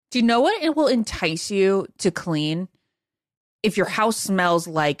Do you know what it will entice you to clean? If your house smells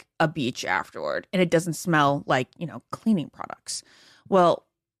like a beach afterward and it doesn't smell like, cleaning products. Well,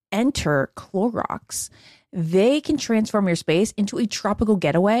 enter Clorox. They can transform your space into a tropical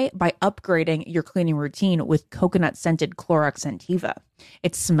getaway by upgrading your cleaning routine with coconut-scented Clorox Scentiva.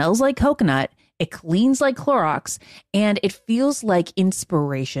 It smells like coconut, it cleans like Clorox, and it feels like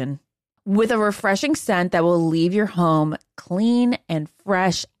inspiration. With a refreshing scent that will leave your home clean and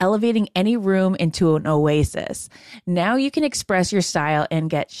fresh, elevating any room into an oasis. Now you can express your style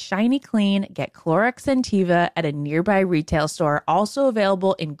and get shiny clean. Get Clorox Scentiva at a nearby retail store, also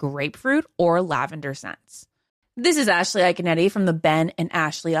available in grapefruit or lavender scents. This is Ashley Iconetti from the Ben and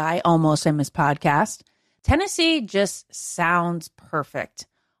Ashley I Almost Famous podcast. Tennessee just sounds perfect,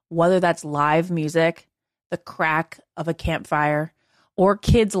 whether that's live music, the crack of a campfire, or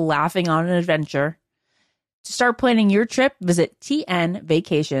kids laughing on an adventure. To start planning your trip, visit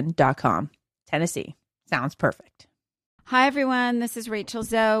tnvacation.com. Tennessee sounds perfect. Hi, everyone. This is Rachel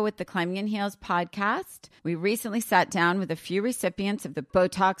Zoe with the Climbing in Heels podcast. We recently sat down with a few recipients of the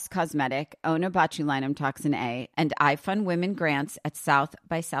Botox Cosmetic, Onabotulinum Toxin A, and iFund Women grants at South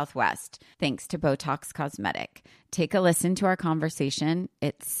by Southwest, thanks to Botox Cosmetic. Take a listen to our conversation.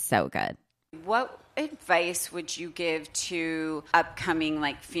 It's so good. What advice would you give to upcoming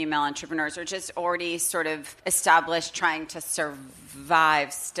female entrepreneurs or just already sort of established trying to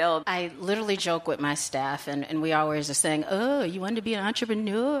survive still? I literally joke with my staff and we always are saying, oh, you want to be an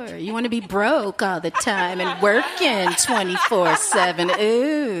entrepreneur? You want to be broke all the time and working 24/7.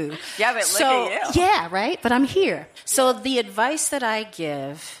 Ooh. Yeah, but look at you. Yeah, right? But I'm here. So the advice that I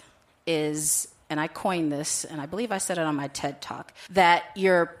give is, and I coined this, and I believe I said it on my TED Talk, that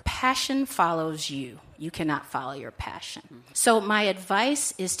your passion follows you. You cannot follow your passion. Mm-hmm. So my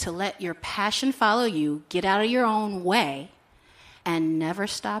advice is to let your passion follow you, get out of your own way, and never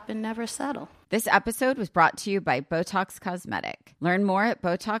stop and never settle. This episode was brought to you by Botox Cosmetic. Learn more at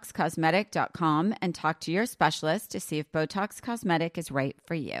BotoxCosmetic.com and talk to your specialist to see if Botox Cosmetic is right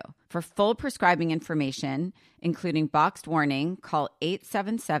for you. For full prescribing information, including boxed warning, call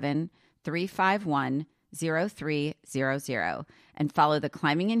 877-351-0300 and follow the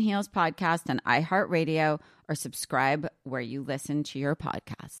Climbing in Heels podcast on iHeartRadio or subscribe where you listen to your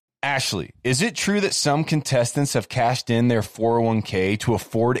podcast. Ashley, is it true that some contestants have cashed in their 401k to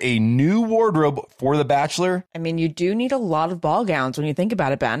afford a new wardrobe for The Bachelor? I mean, you do need a lot of ball gowns when you think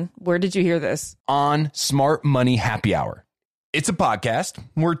about it, Ben. Where did you hear this? On Smart Money Happy Hour. It's a podcast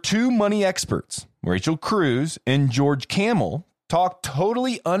where two money experts, Rachel Cruz and George Kamel, talk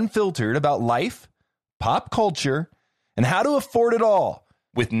totally unfiltered about life, pop culture, and how to afford it all,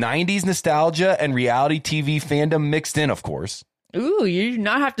 with 90s nostalgia and reality TV fandom mixed in, of course. Ooh, you do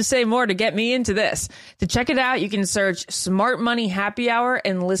not have to say more to get me into this. To check it out, you can search Smart Money Happy Hour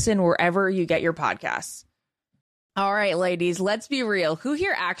and listen wherever you get your podcasts. All right, ladies, let's be real. Who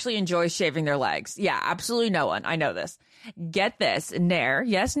here actually enjoys shaving their legs? Yeah, absolutely no one. I know this. Get this, Nair,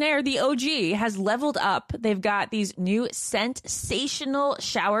 yes, Nair, the OG, has leveled up. They've got these new sensational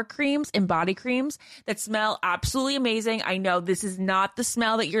shower creams and body creams that smell absolutely amazing. I know this is not the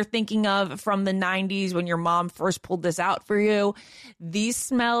smell that you're thinking of from the 90s when your mom first pulled this out for you. These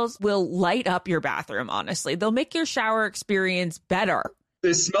smells will light up your bathroom, honestly. They'll make your shower experience better.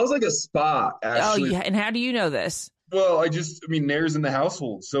 It smells like a spa, actually. Oh, yeah, and how do you know this? Well, Nair's in the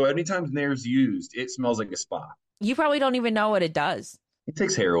household, so anytime Nair's used, it smells like a spa. You probably don't even know what it does. It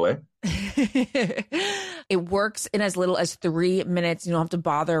takes hair away. It works in as little as 3 minutes. You don't have to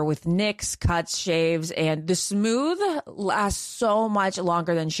bother with nicks, cuts, shaves, and the smooth lasts so much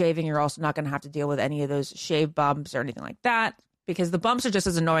longer than shaving. You're also not going to have to deal with any of those shave bumps or anything like that because the bumps are just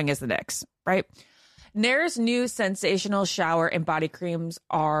as annoying as the nicks, right? Nair's new sensational shower and body creams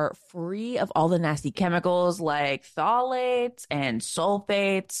are free of all the nasty chemicals like phthalates and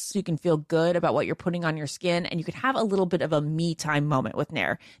sulfates. So you can feel good about what you're putting on your skin, and you can have a little bit of a me time moment with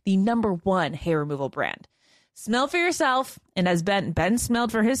Nair, the #1 hair removal brand. Smell for yourself, and as Ben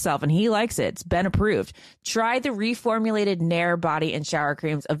smelled for himself, and he likes it. It's Ben approved. Try the reformulated Nair body and shower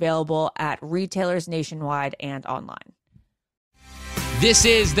creams available at retailers nationwide and online. This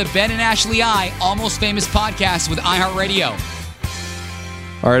is the Ben and Ashley I Almost Famous podcast with iHeartRadio.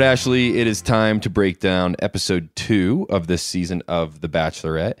 All right, Ashley, it is time to break down episode 2 of this season of The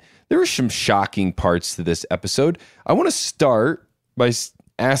Bachelorette. There were some shocking parts to this episode. I want to start by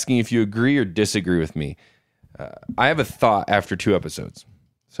asking if you agree or disagree with me. I have a thought after 2 episodes,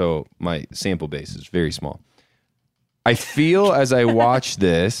 so my sample base is very small. I feel as I watch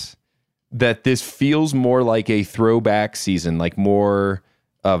this that this feels more like a throwback season, like more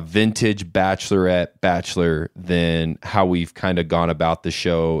vintage Bachelorette Bachelor than how we've kind of gone about the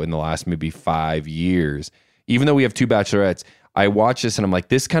show in the last maybe 5 years. Even though we have 2 Bachelorettes, I watch this and I'm like,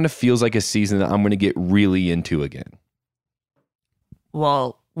 this kind of feels like a season that I'm going to get really into again.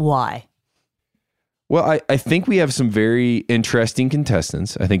 Well, why? Well, I think we have some very interesting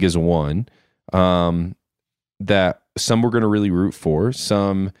contestants, I think is one, that some we're going to really root for,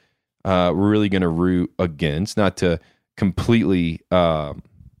 some we're really going to root against, not to completely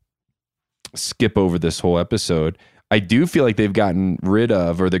skip over this whole episode. I do feel like they've gotten rid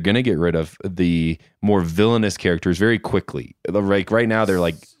of, or they're going to get rid of, the more villainous characters very quickly. Like right now, they're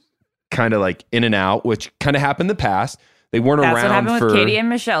like kind of like in and out, which kind of happened in the past. They weren't That's around what happened for with Katie and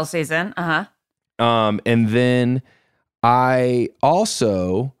Michelle season. and then I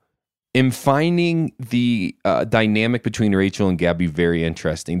also am finding the dynamic between Rachel and Gabby very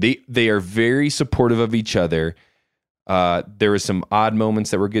interesting. They are very supportive of each other. There were some odd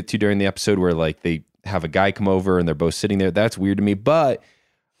moments that we'll get to during the episode where like they have a guy come over and they're both sitting there. That's weird to me, but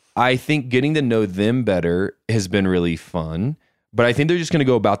I think getting to know them better has been really fun. But I think they're just going to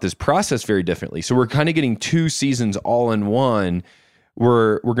go about this process very differently. So we're kind of getting 2 seasons all in one.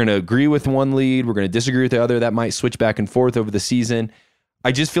 We're going to agree with one lead. We're going to disagree with the other. That might switch back and forth over the season.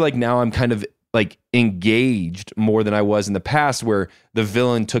 I just feel like now I'm kind of like engaged more than I was in the past, where the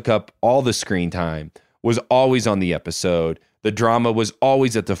villain took up all the screen time, was always on the episode. The drama was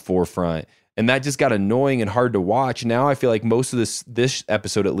always at the forefront. And that just got annoying and hard to watch. Now I feel like most of this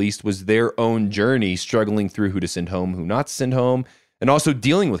episode, at least, was their own journey, struggling through who to send home, who not to send home, and also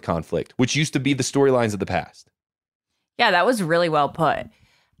dealing with conflict, which used to be the storylines of the past. Yeah, that was really well put.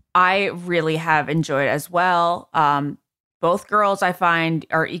 I really have enjoyed as well. Both girls I find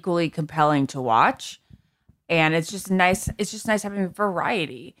are equally compelling to watch, and it's just nice. It's just nice having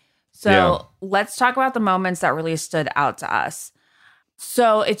variety. So let's talk about the moments that really stood out to us.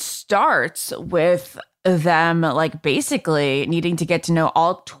 So it starts with them like basically needing to get to know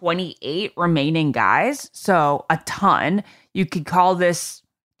all 28 remaining guys. So a ton. You could call this,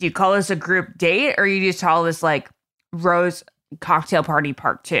 do you call this a group date, or you just call this like Rose cocktail party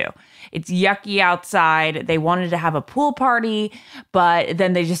part 2? It's yucky outside. They wanted to have a pool party, but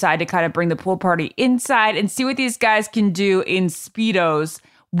then they decided to kind of bring the pool party inside and see what these guys can do in Speedos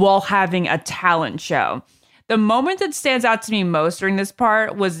while having a talent show. The moment that stands out to me most during this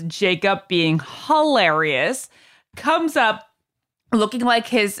part was Jacob being hilarious, comes up looking like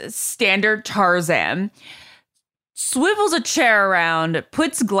his standard Tarzan, swivels a chair around,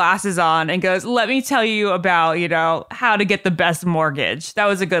 puts glasses on, and goes, "Let me tell you about, how to get the best mortgage." That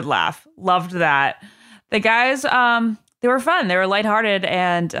was a good laugh. Loved that. The guys, they were fun. They were lighthearted,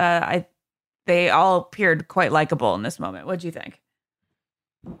 and they all appeared quite likable in this moment. What'd you think?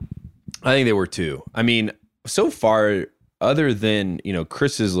 I think they were too. I mean, so far, other than,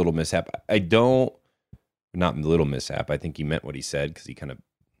 Chris's little mishap, not little mishap, I think he meant what he said because he kind of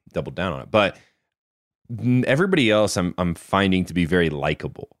doubled down on it. But everybody else I'm finding to be very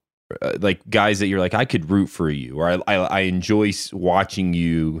likable. Like guys that you're like, I could root for you, or I enjoy watching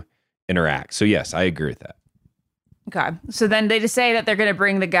you interact. So yes, I agree with that. Okay. So then they just say that they're going to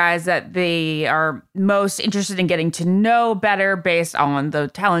bring the guys that they are most interested in getting to know better based on the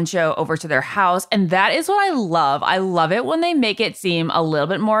talent show over to their house. And that is what I love. I love it when they make it seem a little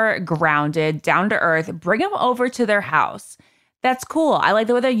bit more grounded, down to earth, bring them over to their house. That's cool. I like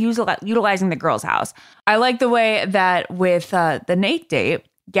the way they're utilizing the girl's house. I like the way that with the Nate date,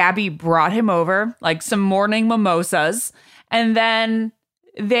 Gabby brought him over, like some morning mimosas, and then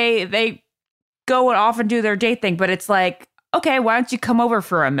they go off and do their date thing. But it's like, okay, why don't you come over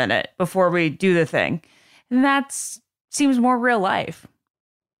for a minute before we do the thing? And that seems more real life.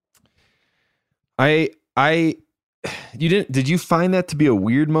 Did you find that to be a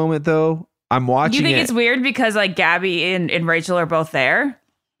weird moment though? I'm watching it. You think it's weird because like Gabby and Rachel are both there?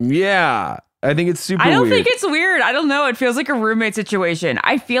 Yeah. I think it's super weird. I don't think it's weird. I don't know. It feels like a roommate situation.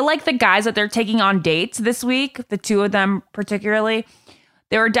 I feel like the guys that they're taking on dates this week, the 2 of them particularly,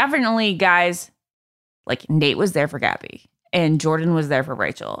 there were definitely guys like Nate was there for Gabby and Jordan was there for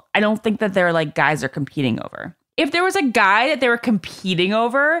Rachel. I don't think that they're like guys they're competing over. If there was a guy that they were competing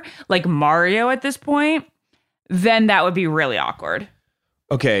over, like Mario at this point, then that would be really awkward.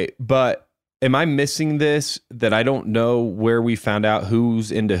 Okay, but am I missing this that I don't know where we found out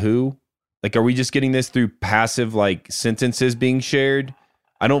who's into who? Like, are we just getting this through passive, like, sentences being shared?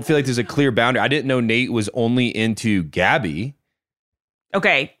 I don't feel like there's a clear boundary. I didn't know Nate was only into Gabby.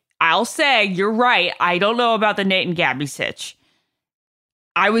 Okay, I'll say you're right. I don't know about the Nate and Gabby sitch.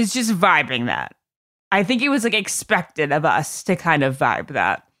 I was just vibing that. I think it was, like, expected of us to kind of vibe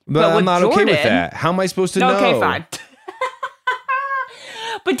that. But I'm not okay with that. How am I supposed to know? Okay, fine.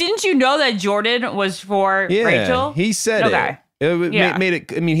 But didn't you know that Jordan was for Rachel? He said Okay. it. Made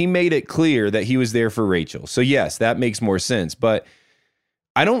it. I mean, he made it clear that he was there for Rachel. So yes, that makes more sense. But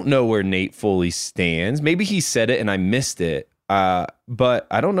I don't know where Nate fully stands. Maybe he said it and I missed it. But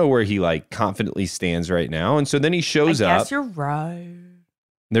I don't know where he like confidently stands right now. And so then he shows up. I guess you're right.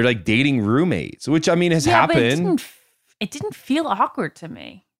 They're like dating roommates, which I mean has But happened. it didn't feel awkward to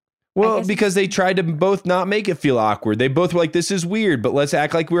me. Well, because they tried to both not make it feel awkward. They both were like, this is weird, but let's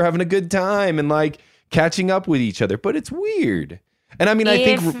act like we're having a good time and like catching up with each other. But it's weird. And I mean, I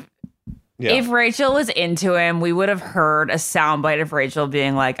think if Rachel was into him, we would have heard a soundbite of Rachel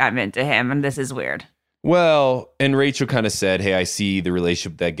being like, I'm into him and this is weird. Well, and Rachel kind of said, hey, I see the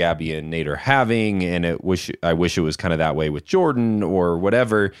relationship that Gabby and Nate are having, and I wish it was kind of that way with Jordan or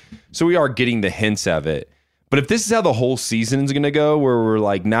whatever. So we are getting the hints of it. But if this is how the whole season is going to go, where we're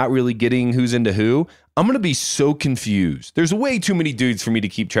like not really getting who's into who, I'm going to be so confused. There's way too many dudes for me to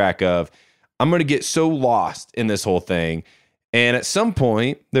keep track of. I'm going to get so lost in this whole thing. And at some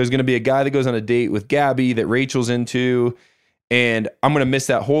point, there's going to be a guy that goes on a date with Gabby that Rachel's into, and I'm going to miss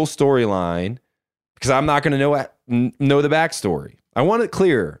that whole storyline because I'm not going to know the backstory. I want it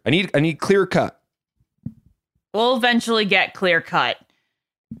clear. I need clear cut. We'll eventually get clear cut.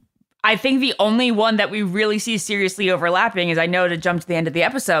 I think the only one that we really see seriously overlapping is, I know to jump to the end of the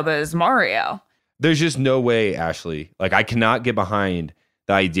episode, but is Mario. There's just no way, Ashley. Like, I cannot get behind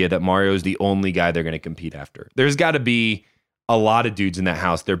the idea that Mario is the only guy they're going to compete after. There's got to be a lot of dudes in that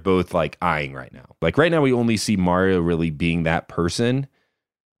house they're both like eyeing right now. Like right now we only see Mario really being that person,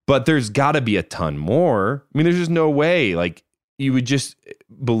 but there's got to be a ton more. I mean, there's just no way like you would just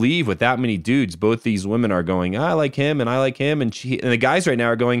believe with that many dudes, both these women are going, I like him and I like him. And the guys right now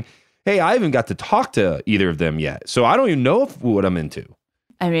are going, hey, I haven't got to talk to either of them yet. So I don't even know what I'm into.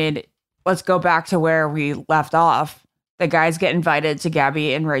 I mean, let's go back to where we left off. The guys get invited to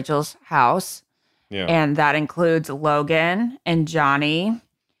Gabby and Rachel's house. Yeah. And that includes Logan and Johnny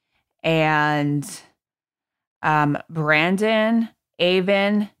and Brandon,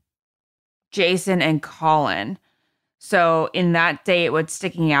 Avon, Jason, and Colin. So in that date, what's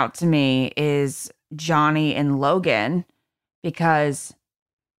sticking out to me is Johnny and Logan, because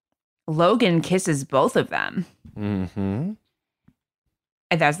Logan kisses both of them. Mm-hmm.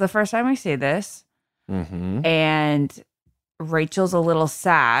 And that's the first time we see this. Mm-hmm. And Rachel's a little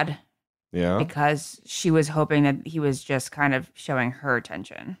sad. Yeah. Because she was hoping that he was just kind of showing her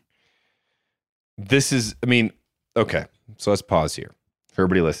attention. This is, I mean, okay. So let's pause here. For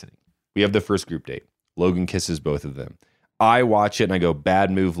everybody listening, we have the first group date. Logan kisses both of them. I watch it and I go,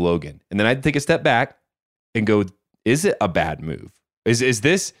 bad move, Logan. And then I take a step back and go, is it a bad move? Is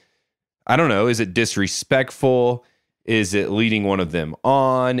this, I don't know, is it disrespectful? Is it leading one of them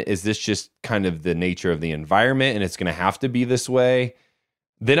on? Is this just kind of the nature of the environment and it's going to have to be this way?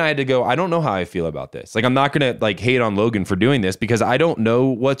 Then I had to go, I don't know how I feel about this. Like, I'm not going to like hate on Logan for doing this because I don't know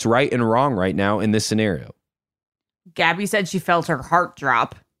what's right and wrong right now in this scenario. Gabby said she felt her heart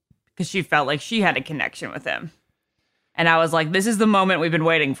drop because she felt like she had a connection with him. And I was like, this is the moment we've been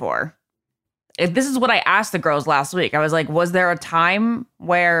waiting for. This is what I asked the girls last week. I was like, was there a time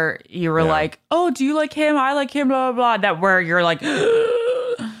where you were like, oh, do you like him? I like him, blah, blah, blah. That where you're like,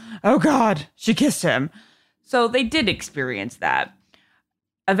 oh God, she kissed him. So they did experience that.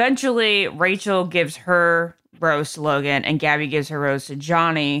 Eventually, Rachel gives her rose to Logan and Gabby gives her rose to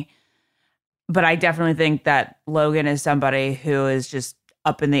Johnny. But I definitely think that Logan is somebody who is just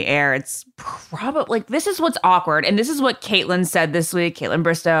up in the air. It's probably like, this is what's awkward. And this is what Caitlin said this week. Caitlin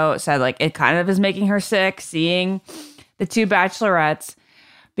Bristow said, like, it kind of is making her sick seeing the two bachelorettes,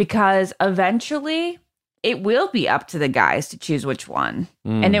 because eventually it will be up to the guys to choose which one.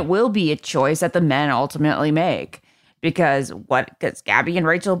 And it will be a choice that the men ultimately make. Because Gabby and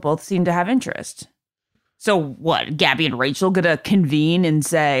Rachel both seem to have interest. So what? Gabby and Rachel gonna convene and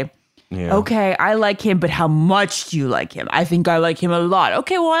say, okay, I like him, but how much do you like him? I think I like him a lot.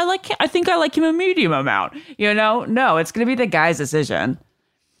 Okay, well, I think I like him a medium amount. You know? No, it's gonna be the guy's decision.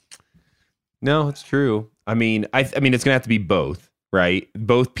 No, it's true. I mean, I mean, it's gonna have to be both, right?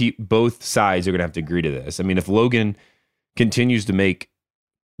 Both sides are gonna have to agree to this. I mean, if Logan continues to make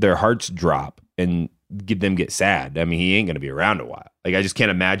their hearts drop and get sad, I mean, he ain't going to be around a while. Like, I just can't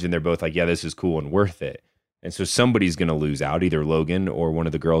imagine they're both like, yeah, this is cool and worth it. And so somebody's going to lose out, either Logan or one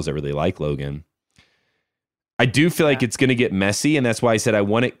of the girls that really like Logan. I do feel like it's going to get messy, and that's why I said I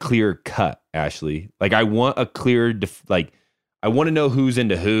want it clear cut, Ashley. Like, I want a clear, I want to know who's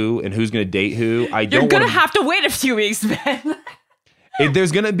into who and who's going to date who. You're going to have to wait a few weeks, Ben.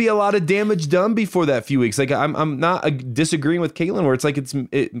 There's going to be a lot of damage done before that few weeks. Like, I'm not disagreeing with Caitlin where it's like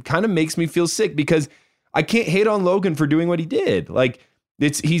it kind of makes me feel sick because I can't hate on Logan for doing what he did. Like,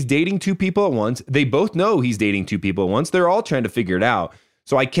 He's dating two people at once. They both know he's dating two people at once. They're all trying to figure it out.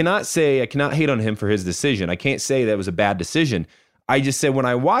 So I cannot hate on him for his decision. I can't say that was a bad decision. I just said when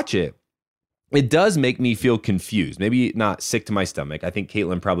I watch it, it does make me feel confused. Maybe not sick to my stomach. I think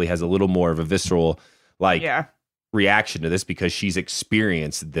Caitlyn probably has a little more of a visceral reaction to this because she's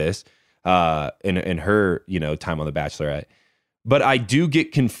experienced this in her time on The Bachelorette. But I do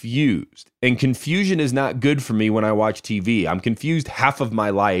get confused, and confusion is not good for me when I watch TV. I'm confused half of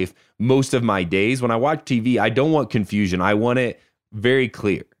my life, most of my days. When I watch TV, I don't want confusion. I want it very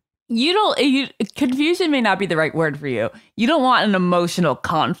clear. Confusion may not be the right word for you. You don't want an emotional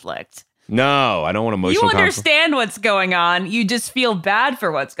conflict. No, I don't want emotional conflict. You understand what's going on. You just feel bad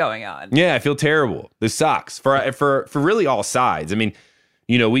for what's going on. Yeah, I feel terrible. This sucks for really all sides. I mean,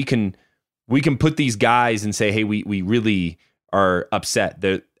 we can put these guys and say, hey, we really are upset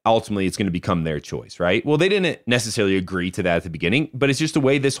that ultimately it's going to become their choice, right? Well, they didn't necessarily agree to that at the beginning, but it's just the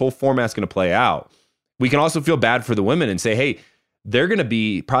way this whole format's going to play out. We can also feel bad for the women and say, hey, they're going to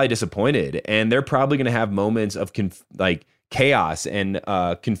be probably disappointed, and they're probably going to have moments of chaos and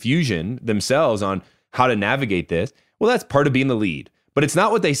confusion themselves on how to navigate this. Well, that's part of being the lead, but it's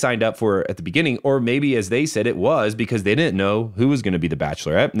not what they signed up for at the beginning, or maybe as they said it was because they didn't know who was going to be the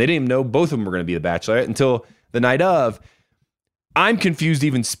Bachelorette, and they didn't even know both of them were going to be the Bachelorette until the night of. I'm confused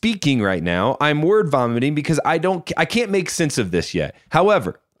even speaking right now. I'm word vomiting because I can't make sense of this yet.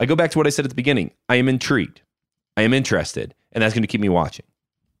 However, I go back to what I said at the beginning. I am intrigued. I am interested, and that's going to keep me watching.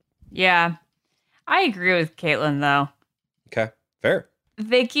 Yeah. I agree with Caitlyn, though. Okay, fair.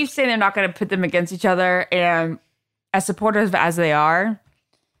 They keep saying they're not going to put them against each other, and as supportive as they are,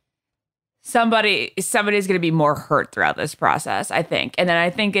 somebody's going to be more hurt throughout this process, I think. And then I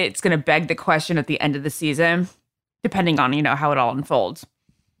think it's going to beg the question at the end of the season, depending on, how it all unfolds.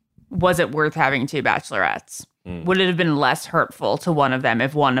 Was it worth having two bachelorettes? Would it have been less hurtful to one of them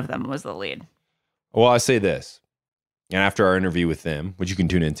if one of them was the lead? Well, I say this. And after our interview with them, which you can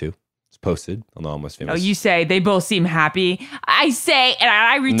tune into, it's posted on the Almost Famous. Oh, you say they both seem happy. I say, and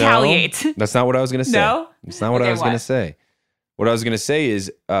I retaliate. No, that's not what I was going to say. No? It's not what I was going to say. What I was going to say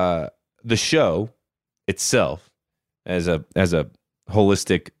is the show itself, as a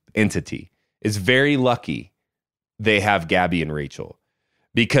holistic entity, is very lucky they have Gabby and Rachel.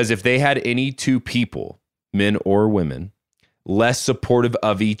 Because if they had any two people, men or women, less supportive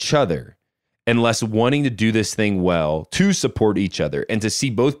of each other and less wanting to do this thing well to support each other and to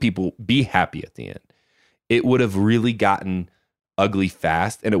see both people be happy at the end, it would have really gotten ugly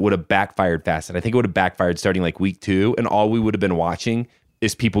fast, and it would have backfired fast. And I think it would have backfired starting like week 2, and all we would have been watching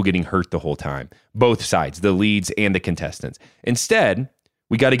is people getting hurt the whole time. Both sides, the leads and the contestants. Instead,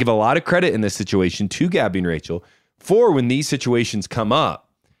 we got to give a lot of credit in this situation to Gabby and Rachel for when these situations come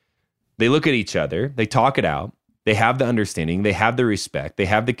up, they look at each other, they talk it out, they have the understanding, they have the respect, they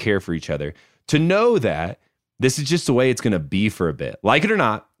have the care for each other to know that this is just the way it's going to be for a bit. Like it or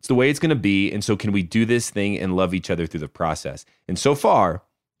not, it's the way it's going to be. And so can we do this thing and love each other through the process? And so far,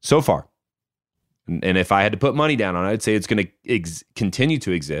 and if I had to put money down on it, I'd say it's going to continue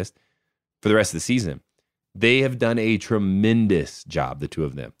to exist for the rest of the season. They have done a tremendous job, the two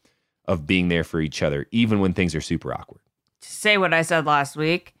of them, of being there for each other, even when things are super awkward. To say what I said last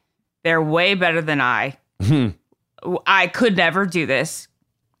week, they're way better than I. I could never do this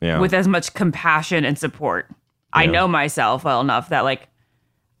with as much compassion and support. I know myself well enough that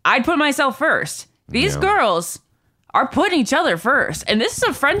I'd put myself first. These girls are putting each other first. And this is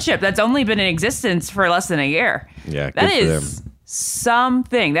a friendship that's only been in existence for less than a year. Yeah, good that for is them.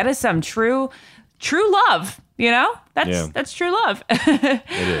 Something. That is some true love, That's true love. It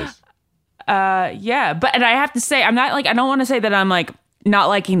is. Yeah, but and I have to say, I'm not I don't want to say that I'm not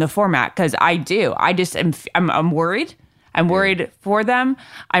liking the format, because I do. I just I'm worried. I'm worried for them.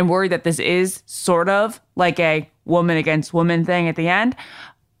 I'm worried that this is sort of like a woman against woman thing at the end.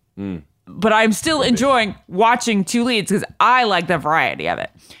 But I'm still enjoying watching two leads because I like the variety of it.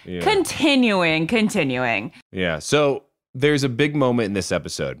 Yeah. Continuing. Yeah. So there's a big moment in this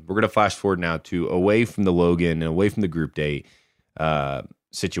episode. We're going to flash forward now to away from the Logan and away from the group date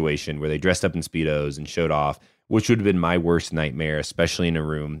situation where they dressed up in Speedos and showed off, which would have been my worst nightmare, especially in a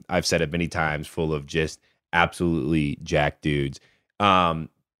room, I've said it many times, full of just absolutely jacked dudes.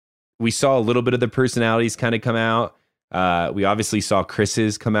 We saw a little bit of the personalities kind of come out. We obviously saw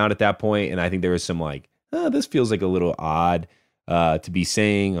Chris's come out at that point, and I think there was some this feels like a little odd to be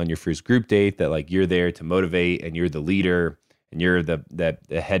saying on your first group date that you're there to motivate and you're the leader and you're the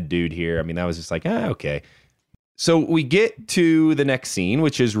head dude here. I mean, that was just okay. So we get to the next scene,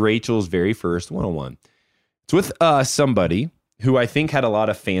 which is Rachel's very first one-on-one. It's with somebody who I think had a lot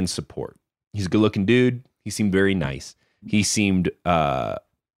of fan support. He's a good-looking dude. He seemed very nice. He seemed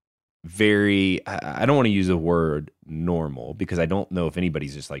very, I don't want to use the word normal because I don't know if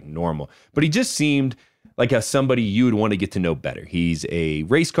anybody's just like normal, but he just seemed like somebody you would want to get to know better. He's a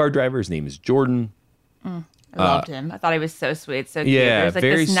race car driver. His name is Jordan. I loved him. I thought he was so sweet, so cute. Yeah, There's like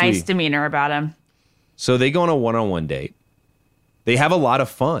very this nice sweet. demeanor about him. So they go on a one-on-one date. They have a lot of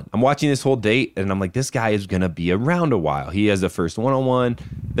fun. I'm watching this whole date and I'm like, this guy is going to be around a while. He has the first one-on-one.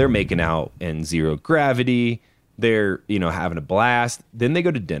 They're making out in zero gravity. They're, having a blast. Then they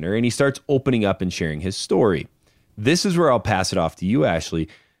go to dinner and he starts opening up and sharing his story. This is where I'll pass it off to you, Ashley,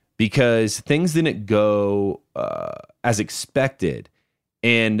 because things didn't go as expected.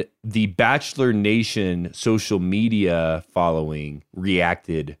 And the Bachelor Nation social media following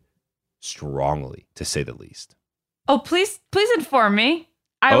reacted strongly, to say the least. Oh, please inform me.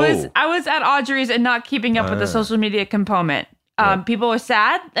 I was at Audrey's and not keeping up with the social media component. People were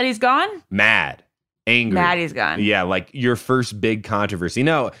sad that he's gone. Mad, angry. Mad he's gone. Yeah, like your first big controversy.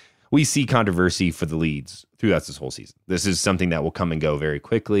 No, we see controversy for the leads throughout this whole season. This is something that will come and go very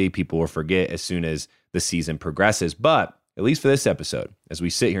quickly. People will forget as soon as the season progresses. But at least for this episode, as we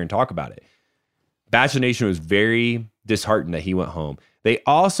sit here and talk about it, Bachelor Nation was very disheartened that he went home. They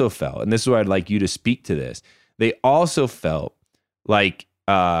also felt, and this is where I'd like you to speak to this, they also felt like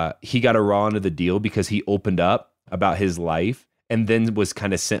he got a raw end of the deal because he opened up about his life and then was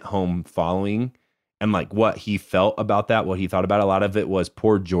kind of sent home following, and like what he felt about that, what he thought about. A lot of it was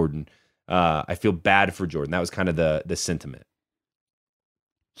poor Jordan. I feel bad for Jordan. That was kind of the sentiment.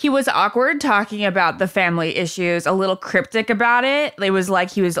 He was awkward talking about the family issues, a little cryptic about it. It was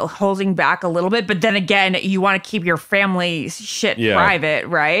like he was holding back a little bit. But then again, you want to keep your family shit private,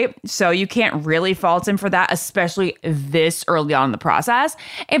 right? So you can't really fault him for that, especially this early on in the process.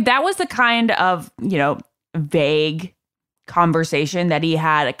 If that was the kind of, vague conversation that he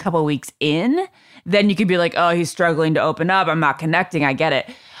had a couple weeks in, then you could be like, oh, he's struggling to open up. I'm not connecting. I get it.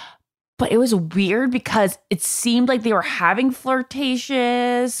 But it was weird because it seemed like they were having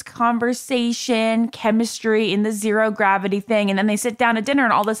flirtatious conversation, chemistry in the zero gravity thing. And then they sit down at dinner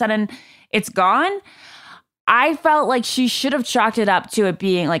and all of a sudden it's gone. I felt like she should have chalked it up to it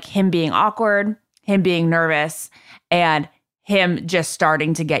being like him being awkward, him being nervous, and him just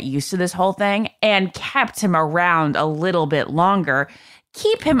starting to get used to this whole thing, and kept him around a little bit longer.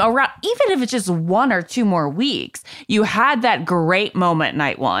 Keep him around, even if it's just 1 or 2 more weeks. You had that great moment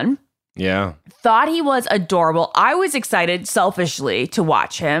night one. Yeah. Thought he was adorable. I was excited selfishly to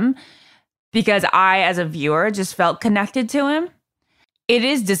watch him because I, as a viewer, just felt connected to him. It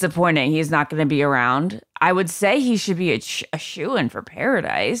is disappointing he's not going to be around. I would say he should be a shoo-in for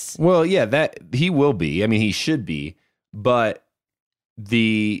Paradise. Well, yeah, that he will be. I mean, he should be. But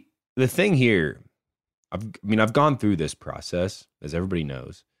the thing here, I've gone through this process, as everybody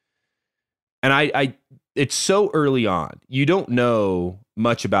knows. And I it's so early on. You don't know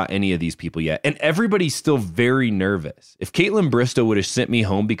much about any of these people yet. And everybody's still very nervous. If Caitlin Bristow would have sent me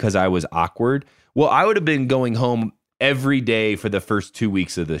home because I was awkward, well, I would have been going home every day for the first 2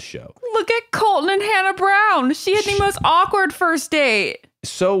 weeks of this show. Look at Colton and Hannah Brown. She had the most awkward first date.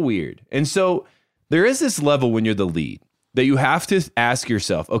 So weird. And so there is this level when you're the lead that you have to ask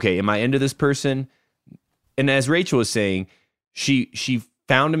yourself, okay, am I into this person? And as Rachel was saying, she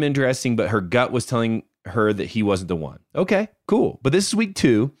found him interesting, but her gut was telling her that he wasn't the one. Okay, cool. But this is week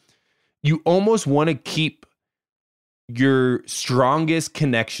 2. You almost want to keep your strongest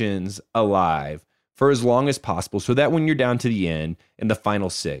connections alive for as long as possible so that when you're down to the end in the final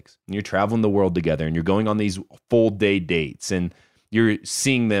 6 and you're traveling the world together and you're going on these full day dates and you're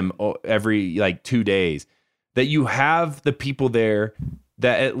seeing them every 2 days, that you have the people there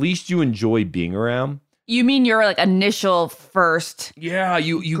that at least you enjoy being around. You mean your initial first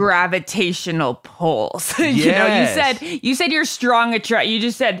you gravitational pulls. Yes. you said your strong you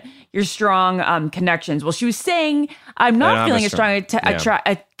just said your strong connections. Well, she was saying I'm not feeling a strong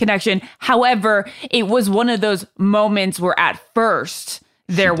connection. However, it was one of those moments where at first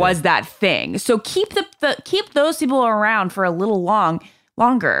there was that thing. So keep keep those people around for a little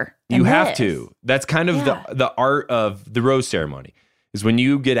longer. You have to. That's kind of the art of the rose ceremony. Is when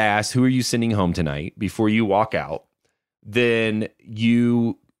you get asked, who are you sending home tonight, before you walk out, then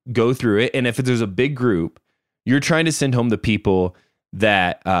you go through it. And if there's a big group, you're trying to send home the people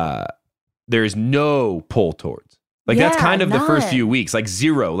that there's no pull towards. That's kind of the first few weeks,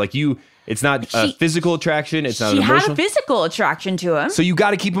 zero. It's not a physical attraction. It's not an emotional. She had a physical attraction to him. So you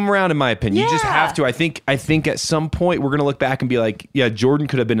got to keep him around, in my opinion. You just have to. I think at some point we're going to look back and be like, yeah, Jordan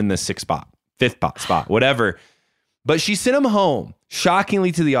could have been in the 6th spot, 5th spot, whatever. But she sent him home,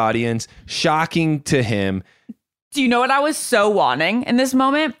 shockingly to the audience, shocking to him. Do you know what I was so wanting in this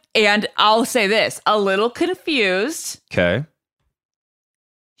moment? And I'll say this, a little confused. Okay.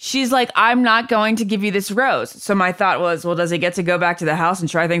 She's like, I'm not going to give you this rose. So my thought was, well, does he get to go back to the house and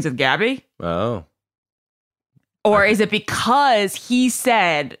try things with Gabby? Oh. Or is it because he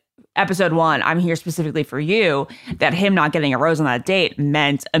said, episode 1, I'm here specifically for you, that him not getting a rose on that date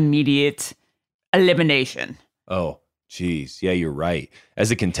meant immediate elimination? Oh, geez. Yeah, you're right. As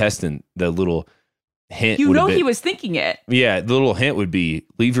a contestant, the little hint You would know have been, he was thinking it. Yeah, the little hint would be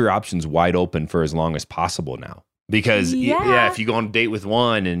leave your options wide open for as long as possible now. Because, if you go on a date with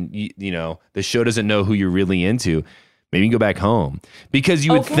one and, you know, the show doesn't know who you're really into, maybe you can go back home. Because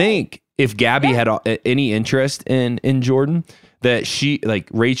you would think if Gabby had any interest in Jordan, that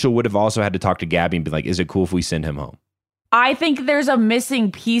Rachel would have also had to talk to Gabby and be like, is it cool if we send him home? I think there's a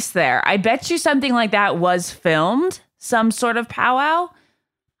missing piece there. I bet you something like that was filmed, some sort of powwow.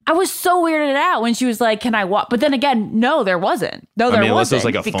 I was so weirded out when she was like, can I walk? But then again, no, there wasn't. No, there wasn't. Unless it was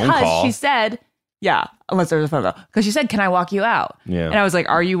like a phone call. She said, unless there was a phone call. Because she said, can I walk you out? Yeah. And I was like,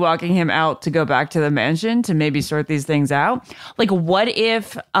 are you walking him out to go back to the mansion to maybe sort these things out? Like, what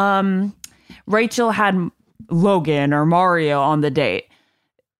if Rachel had Logan or Mario on the date?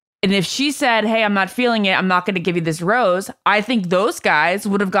 And if she said, hey, I'm not feeling it, I'm not going to give you this rose, I think those guys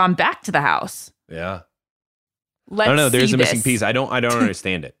would have gone back to the house. Yeah. Let's I don't know. There's see a missing this. piece. I don't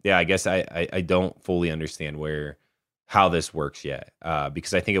understand it. Yeah, I guess I don't fully understand how this works yet.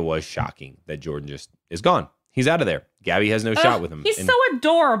 Because I think it was shocking that Jordan just is gone. He's out of there. Gabby has no shot with him. He's so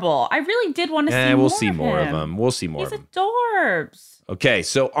adorable. I really did want to see more we'll see more of of him. We'll see more He's of him. adorbs. Okay,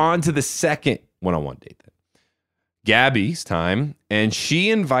 so on to the second one-on-one date then. Gabby's time, and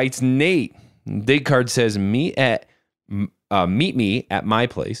she invites Nate. Date card says, meet me at my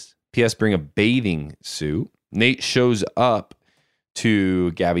place. P.S. Bring a bathing suit. Nate shows up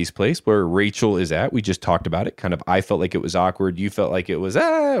to Gabby's place where Rachel is at. We just talked about it. Kind of, I felt like it was awkward. You felt like it was,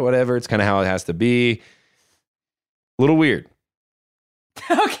 whatever. It's kind of how it has to be. A little weird.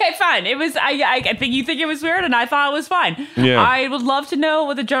 Okay, fine. It was, I think you think it was weird, and I thought it was fine. Yeah. I would love to know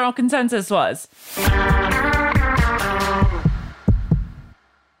what the general consensus was.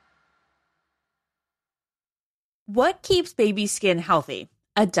 What keeps baby skin healthy?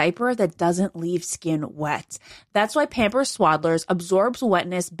 A diaper that doesn't leave skin wet. That's why Pampers Swaddlers absorbs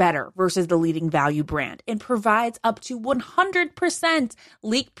wetness better versus the leading value brand and provides up to 100%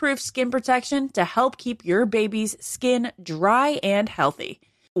 leak-proof skin protection to help keep your baby's skin dry and healthy.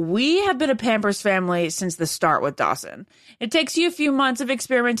 We have been a Pampers family since the start with Dawson. It takes you a few months of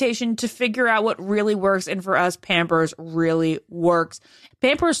experimentation to figure out what really works, and for us, Pampers really works.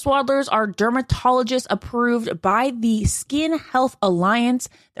 Pampers Swaddlers are dermatologist approved by the Skin Health Alliance.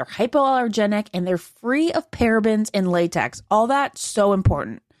 They're hypoallergenic and they're free of parabens and latex. All that so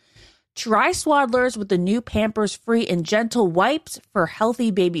important. Try Swaddlers with the new Pampers Free and Gentle wipes for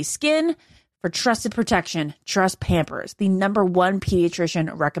healthy baby skin. For trusted protection, trust Pampers, the #1 pediatrician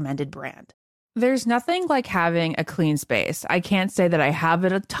recommended brand. There's nothing like having a clean space. I can't say that I have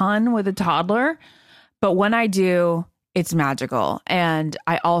it a ton with a toddler, but when I do, it's magical. And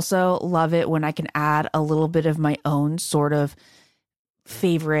I also love it when I can add a little bit of my own sort of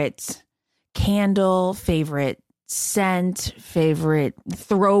favorite candle, favorite scent, favorite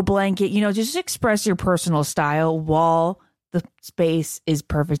throw blanket, just express your personal style while the space is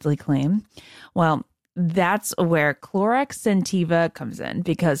perfectly clean. Well, that's where Clorox Scentiva comes in,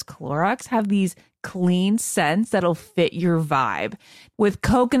 because Clorox have these clean scents that'll fit your vibe. With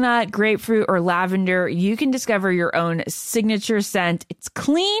coconut, grapefruit, or lavender, you can discover your own signature scent. It's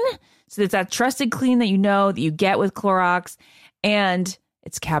clean, so it's that trusted clean that that you get with Clorox, and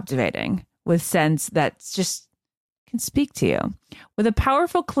it's captivating with scents that's just can speak to you. With a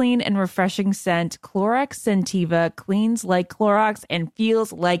powerful, clean, and refreshing scent, Clorox Scentiva cleans like Clorox and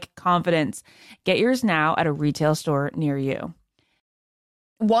feels like confidence. Get yours now at a retail store near you.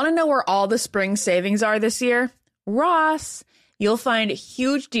 Want to know where all the spring savings are this year? Ross. You'll find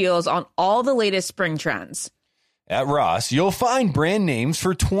huge deals on all the latest spring trends. At Ross, you'll find brand names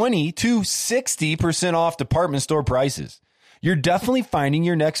for 20 to 60% off department store prices. You're definitely finding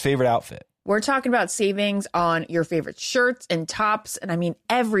your next favorite outfit. We're talking about savings on your favorite shirts and tops, and I mean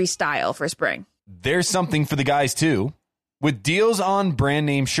every style for spring. There's something for the guys, too, with deals on brand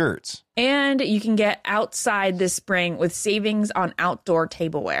name shirts. And you can get outside this spring with savings on outdoor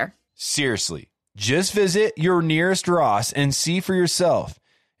tableware. Seriously, just visit your nearest Ross and see for yourself.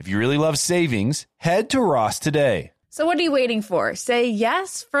 If you really love savings, head to Ross today. So what are you waiting for? Say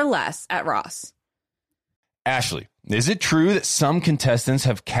yes for less at Ross. Ashley, is it true that some contestants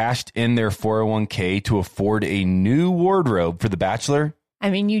have cashed in their 401k to afford a new wardrobe for The Bachelor?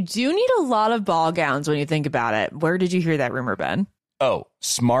 I mean, you do need a lot of ball gowns when you think about it. Where did you hear that rumor, Ben? Oh,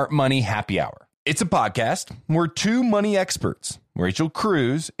 Smart Money Happy Hour. It's a podcast where two money experts, Rachel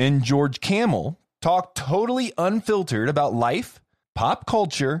Cruz and George Camel, talk totally unfiltered about life, pop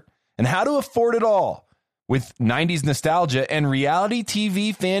culture, and how to afford it all, with 90s nostalgia and reality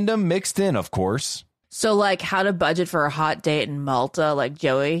TV fandom mixed in, of course. So, like, how to budget for a hot date in Malta, like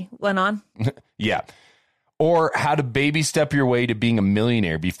Joey went on? Yeah. Or how to baby step your way to being a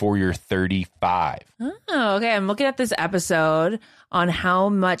millionaire before you're 35. Oh, okay. I'm looking at this episode on how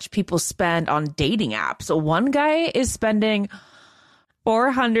much people spend on dating apps. So one guy is spending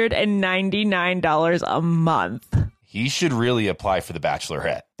 $499 a month. He should really apply for The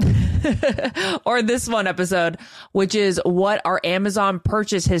Bachelorette. Or this one episode, which is what our Amazon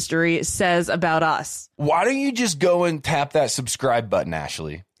purchase history says about us. Why don't you just go and tap that subscribe button,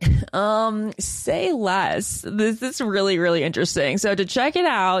 Ashley? Say less. This is really, really interesting. So to check it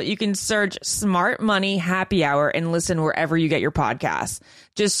out, you can search Smart Money Happy Hour and listen wherever you get your podcasts.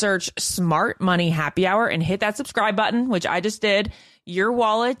 Just search Smart Money Happy Hour and hit that subscribe button, which I just did. Your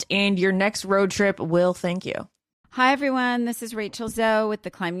wallet and your next road trip will thank you. Hi, everyone. This is Rachel Zoe with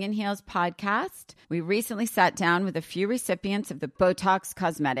the Climbing in Heels podcast. We recently sat down with a few recipients of the Botox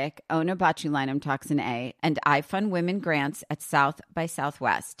Cosmetic, Onabotulinum Toxin A, and iFund Women grants at South by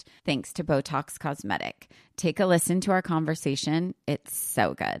Southwest, thanks to Botox Cosmetic. Take a listen to our conversation. It's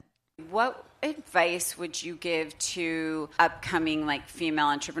so good. What advice would you give to upcoming female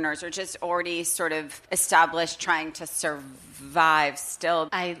entrepreneurs or just already sort of established trying to survive still?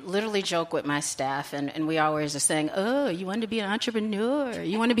 I literally joke with my staff, and we always are saying, oh, you want to be an entrepreneur?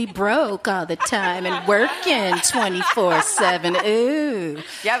 You want to be broke all the time and working 24/7? Ooh.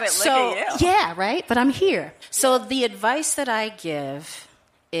 Yeah, but look at you. Yeah, right? But I'm here. So the advice that I give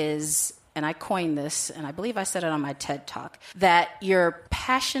is, and I coined this, and I believe I said it on my TED Talk, that your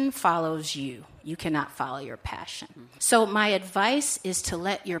passion follows you. You cannot follow your passion. So my advice is to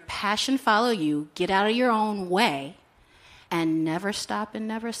let your passion follow you, get out of your own way, and never stop and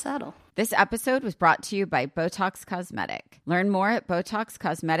never settle. This episode was brought to you by Botox Cosmetic. Learn more at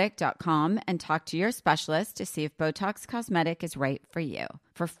BotoxCosmetic.com and talk to your specialist to see if Botox Cosmetic is right for you.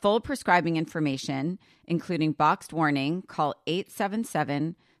 For full prescribing information, including boxed warning, call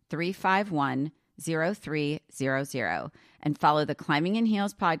 877-351-0300 and follow the Climbing in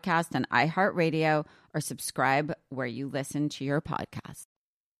Heels podcast on iHeartRadio or subscribe where you listen to your podcast.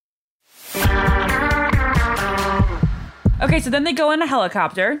 Okay, so then they go in a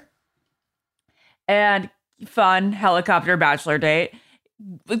helicopter and fun helicopter bachelor date.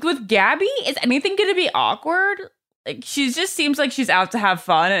 With Gabby, is anything going to be awkward? Like, she just seems like she's out to have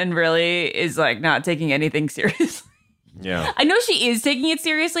fun and really is not taking anything seriously. Yeah. I know she is taking it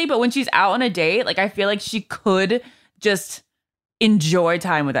seriously, but when she's out on a date, I feel like she could just enjoy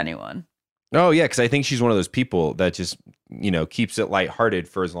time with anyone. Oh, yeah, because I think she's one of those people that just, keeps it lighthearted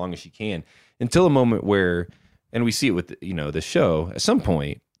for as long as she can until a moment where, and we see it with, the show, at some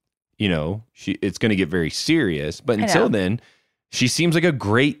point, it's going to get very serious. But until then, she seems like a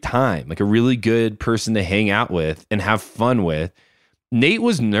great time, like a really good person to hang out with and have fun with. Nate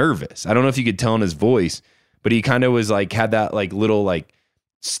was nervous. I don't know if you could tell in his voice, but he kind of was had that little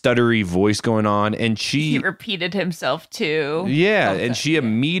stuttery voice going on, and he repeated himself too. Yeah, and she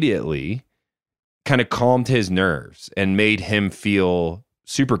immediately kind of calmed his nerves and made him feel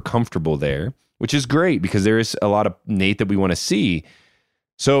super comfortable there, which is great because there is a lot of Nate that we want to see.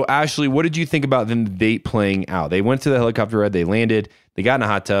 So, Ashley, what did you think about the date playing out? They went to the helicopter ride, they landed, they got in a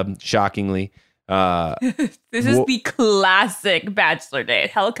hot tub, shockingly. This is the classic bachelor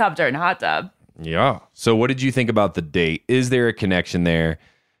date, helicopter and hot tub. Yeah. So what did you think about the date? Is there a connection there?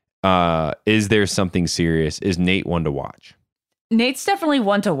 Is there something serious? Is Nate one to watch? Nate's definitely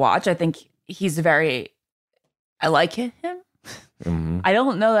one to watch. I think he's I like him. Mm-hmm. I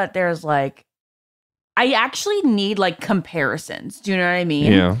don't know that there's I actually need comparisons. Do you know what I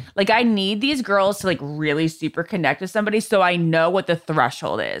mean? Yeah. I need these girls to really super connect with somebody so I know what the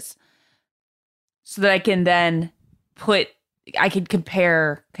threshold is. So that I can then I could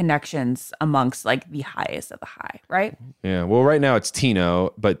compare connections amongst the highest of the high, right? Yeah. Well, right now it's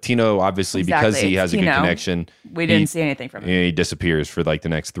Tino, but Tino obviously because he has a good connection, we didn't see anything from him. He disappears for the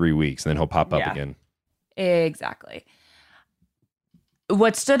next 3 weeks, and then he'll pop up again. Exactly.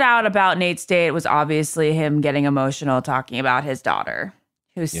 What stood out about Nate's date was obviously him getting emotional talking about his daughter,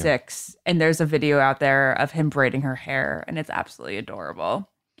 who's 6, and there's a video out there of him braiding her hair, and it's absolutely adorable.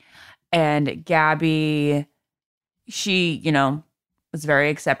 And Gabby, she, was very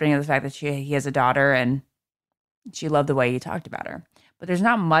accepting of the fact that he has a daughter, and she loved the way he talked about her. But there's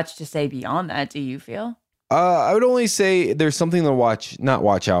not much to say beyond that, do you feel? I would only say there's something to not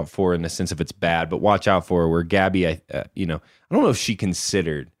watch out for in the sense of it's bad, but watch out for where Gabby, I don't know if she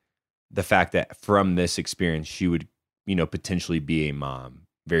considered the fact that from this experience, she would, potentially be a mom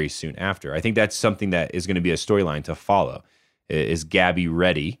very soon after. I think that's something that is going to be a storyline to follow. Is Gabby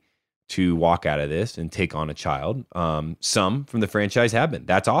ready to walk out of this and take on a child? Some from the franchise have been.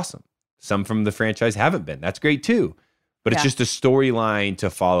 That's awesome. Some from the franchise haven't been. That's great too. But it's just a storyline to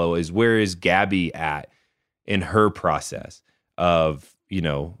follow is where is Gabby at in her process of,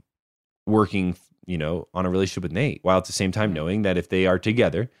 working, on a relationship with Nate, while at the same time knowing that if they are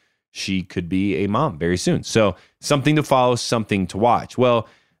together, she could be a mom very soon. So something to follow, something to watch. Well,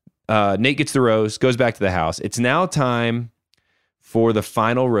 Nate gets the rose, goes back to the house. It's now time for the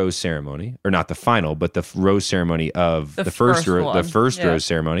final rose ceremony, or not the final, but the rose ceremony of the first rose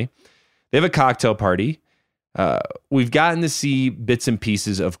ceremony. They have a cocktail party. We've gotten to see bits and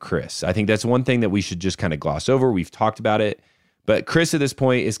pieces of Chris. I think that's one thing that we should just kind of gloss over. We've talked about it, but Chris at this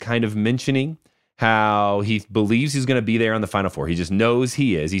point is kind of mentioning how he believes he's going to be there on the Final Four. He just knows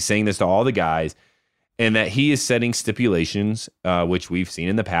he is. He's saying this to all the guys, and that he is setting stipulations, which we've seen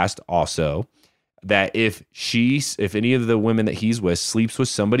in the past also, that if any of the women that he's with sleeps with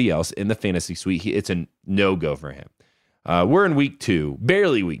somebody else in the fantasy suite, it's a no-go for him. We're in week 2,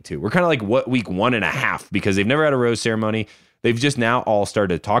 barely week 2. We're kind of like week 1.5, because they've never had a rose ceremony. They've just now all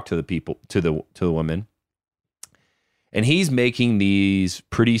started to talk to the people, to the women. And he's making these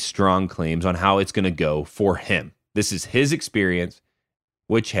pretty strong claims on how it's going to go for him. This is his experience,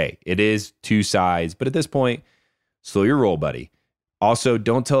 which, hey, it is 2 sides. But at this point, slow your roll, buddy. Also,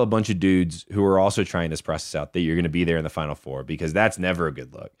 don't tell a bunch of dudes who are also trying this process out that you're going to be there in the Final Four, because that's never a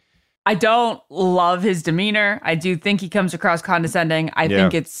good look. I don't love his demeanor. I do think he comes across condescending. I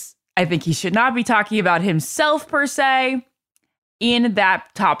think he should not be talking about himself per se in that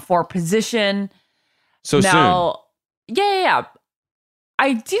top 4 position. Soon. Yeah.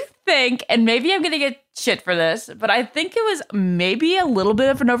 I do think, and maybe I'm going to get shit for this, but I think it was maybe a little bit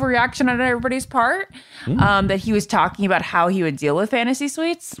of an overreaction on everybody's part, that he was talking about how he would deal with fantasy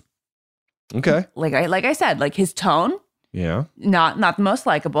suites. Okay. Like I said, like his tone. Yeah. Not the most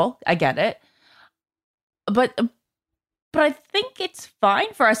likable. I get it. But I think it's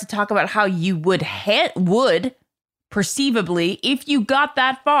fine for us to talk about how you would perceivably, if you got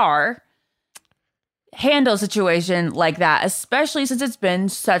that far, handle a situation like that, especially since it's been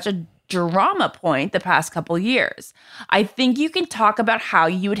such a drama point the past couple years. I think you can talk about how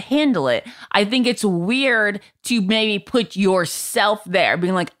you would handle it. I think it's weird to maybe put yourself there,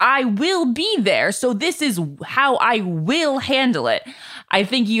 being like, I will be there, so this is how I will handle it. I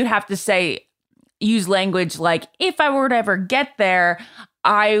think you'd have to use language like, if I were to ever get there,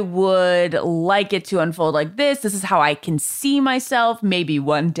 I would like it to unfold like this. This is how I can see myself maybe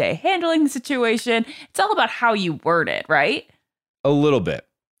one day handling the situation. It's all about how you word it, right? A little bit.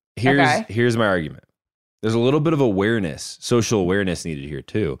 Here's my argument. There's a little bit of awareness, social awareness needed here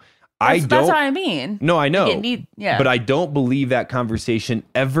too. That's what I mean. No, I know. Yeah. But I don't believe that conversation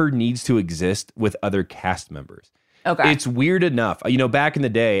ever needs to exist with other cast members. Okay. It's weird enough. Back in the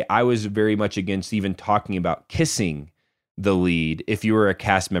day, I was very much against even talking about kissing the lead if you were a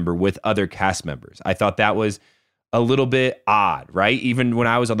cast member with other cast members. I thought that was a little bit odd, right? Even when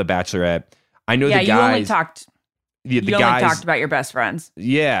I was on The Bachelorette, I know the guys... you only talked about your best friends.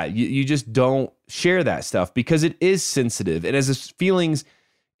 Yeah, you just don't share that stuff because it is sensitive. And as the feelings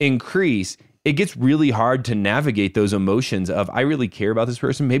increase, it gets really hard to navigate those emotions of, I really care about this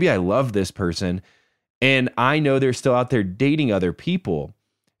person. Maybe I love this person. And I know they're still out there dating other people.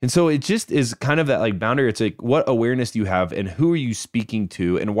 And so it just is kind of that like boundary. It's like, what awareness do you have and who are you speaking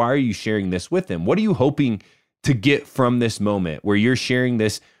to and why are you sharing this with them? What are you hoping to get from this moment where you're sharing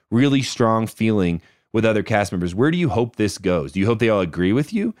this really strong feeling with other cast members? Where do you hope this goes? Do you hope they all agree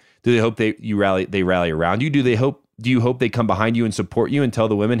with you? Do they hope they rally around you? Do you hope they come behind you and support you and tell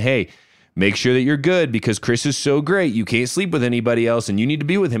the women, hey, make sure that you're good because Chris is so great. You can't sleep with anybody else and you need to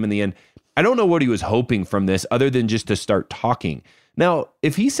be with him in the end. I don't know what he was hoping from this other than just to start talking. Now,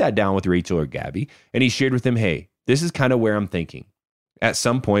 if he sat down with Rachel or Gabby and he shared with them, hey, this is kind of where I'm thinking at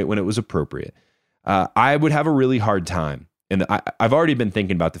some point when it was appropriate, I would have a really hard time. And I've already been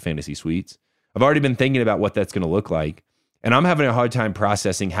thinking about the fantasy suites. I've already been thinking about what that's going to look like. And I'm having a hard time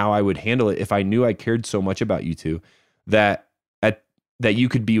processing how I would handle it if I knew I cared so much about you two that you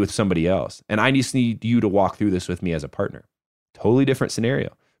could be with somebody else. And I just need you to walk through this with me as a partner. Totally different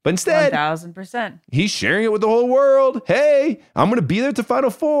scenario. But instead, 1,000%. He's sharing it with the whole world. Hey, I'm going to be there at the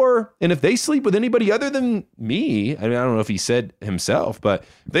Final Four. And if they sleep with anybody other than me, I mean, I don't know if he said himself, but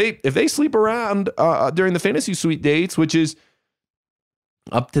if they sleep around during the fantasy suite dates, which is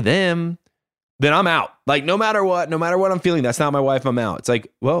up to them, then I'm out. Like, no matter what I'm feeling, that's not my wife, I'm out. It's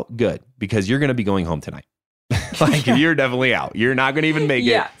like, well, good, because you're going to be going home tonight. Like, you're definitely out. You're not going to even make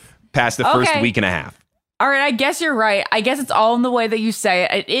it past the first week and a half. All right, I guess you're right. I guess it's all in the way that you say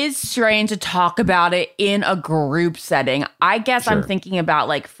it. It is strange to talk about it in a group setting. I guess I'm thinking about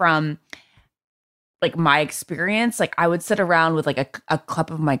like from like my experience. Like I would sit around with like a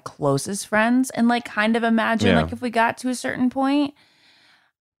couple of my closest friends and like kind of imagine like if we got to a certain point.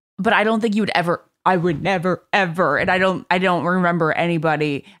 But I don't think you would ever. I would never ever, and I don't remember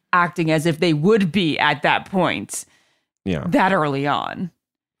anybody acting as if they would be at that point. Yeah, that early on.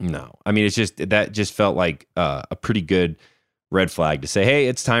 No, I mean, that just felt like a pretty good red flag to say, hey,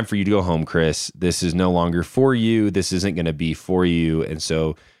 it's time for you to go home, Chris. This is no longer for you. This isn't going to be for you. And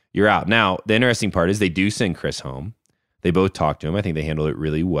so you're out. Now, the interesting part is they do send Chris home. They both talked to him. I think they handled it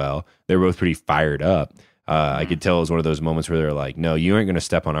really well. They're both pretty fired up. I could tell it was one of those moments where they're like, no, you aren't going to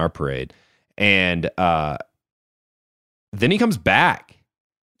step on our parade. And then he comes back.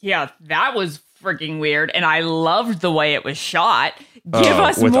 Yeah, that was freaking weird. And I loved the way it was shot. Give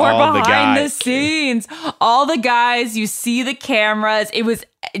us more behind the scenes. All the guys, you see the cameras. It was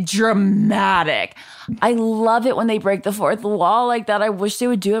dramatic. I love it when they break the fourth wall like that. I wish they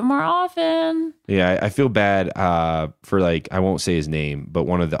would do it more often. Yeah, I feel bad for like, I won't say his name, but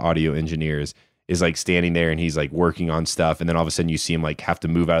one of the audio engineers is like standing there and he's like working on stuff. And then all of a sudden you see him like have to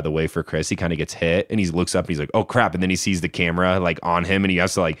move out of the way for Chris. He kind of gets hit and he looks up and he's like, oh crap. And then he sees the camera like on him and he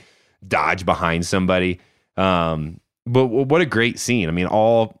has to like dodge behind somebody. But what a great scene. I mean,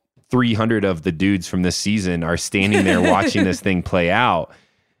 all 300 of the dudes from this season are standing there watching this thing play out.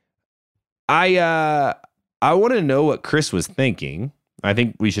 I want to know what Chris was thinking. I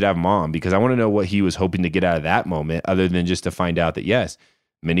think we should have him on because I want to know what he was hoping to get out of that moment other than just to find out that, yes,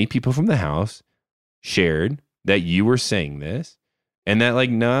 many people from the house shared that you were saying this and that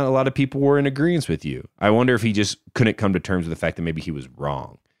like not a lot of people were in agreement with you. I wonder if he just couldn't come to terms with the fact that maybe he was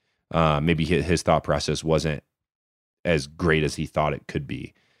wrong. Maybe his thought process wasn't as great as he thought it could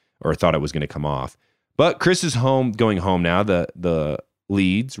be or thought it was going to come off. But Chris is going home now. The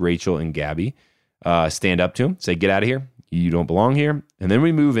leads, Rachel and Gabby, stand up to him, say, get out of here. You don't belong here. And then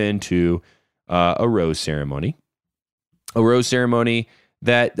we move into a rose ceremony. A rose ceremony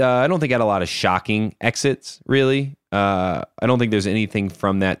that I don't think had a lot of shocking exits, really. I don't think there's anything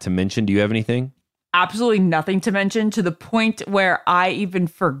from that to mention. Do you have anything? Absolutely nothing to mention, to the point where I even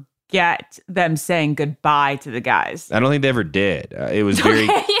forget them saying goodbye to the guys. I don't think they ever did. It was very,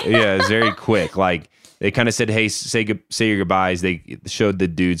 it was very quick. Like they kind of said, hey, say your goodbyes. They showed the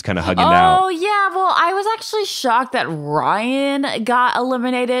dudes kind of hugging out. Oh, yeah. Well, I was actually shocked that Ryan got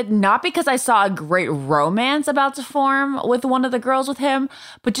eliminated, not because I saw a great romance about to form with one of the girls with him,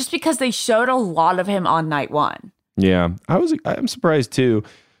 but just because they showed a lot of him on night one. Yeah, I'm surprised too.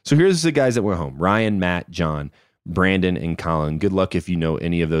 So here's the guys that went home: Ryan, Matt, John, Brandon, and Colin. Good luck if you know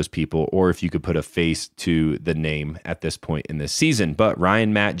any of those people or if you could put a face to the name at this point in this season. But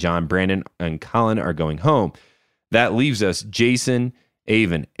Ryan, Matt, John, Brandon, and Colin are going home. That leaves us Jason,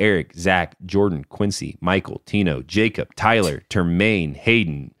 Avon, Eric, Zach, Jordan, Quincy, Michael, Tino, Jacob, Tyler, Termaine,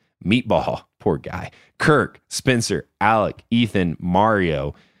 Hayden, Meatball, poor guy, Kirk, Spencer, Alec, Ethan,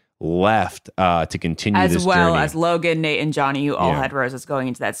 Mario left to continue this journey. As well as Logan, Nate, and Johnny, who all had roses going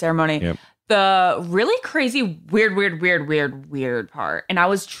into that ceremony. Yep. The really crazy, weird part. And I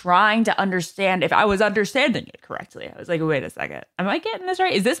was trying to understand if I was understanding it correctly. I was like, wait a second. Am I getting this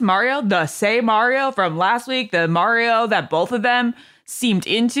right? Is this Mario, the same Mario from last week? The Mario that both of them seemed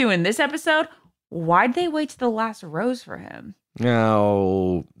into in this episode? Why'd they wait to the last rose for him?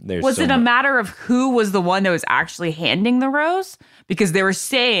 No, was it a matter of who was the one that was actually handing the rose? Because they were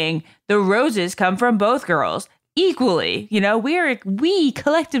saying the roses come from both girls equally. You know, we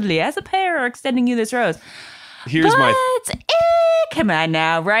collectively as a pair are extending you this rose. Come on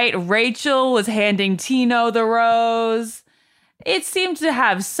now, right? Rachel was handing Tino the rose. It seemed to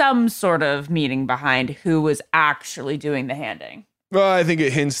have some sort of meaning behind who was actually doing the handing. Well, I think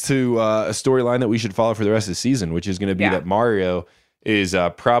it hints to a storyline that we should follow for the rest of the season, which is going to be that Mario is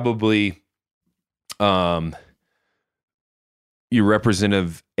probably your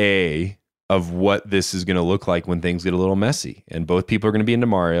representative A of what this is going to look like when things get a little messy. And both people are going to be into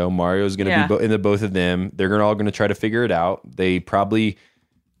Mario. Mario's going to be into both of them. They're all going to try to figure it out. They probably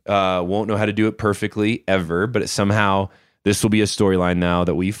won't know how to do it perfectly ever, but somehow this will be a storyline now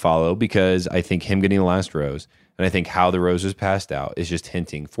that we follow because I think him getting the last rose and I think how the rose is passed out is just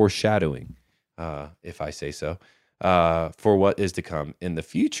hinting, foreshadowing, if I say so, for what is to come in the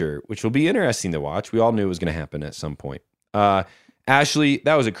future, which will be interesting to watch. We all knew it was going to happen at some point. Ashley,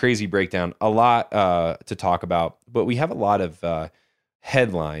 that was a crazy breakdown. A lot to talk about, but we have a lot of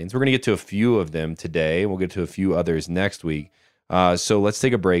headlines. We're going to get to a few of them today, and we'll get to a few others next week. So let's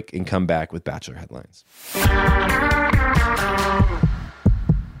take a break and come back with Bachelor headlines.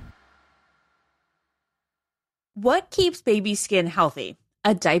 What keeps baby skin healthy?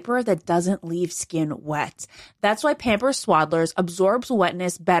 A diaper that doesn't leave skin wet. That's why Pampers Swaddlers absorbs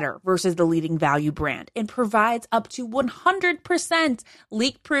wetness better versus the leading value brand and provides up to 100%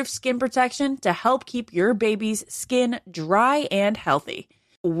 leak-proof skin protection to help keep your baby's skin dry and healthy.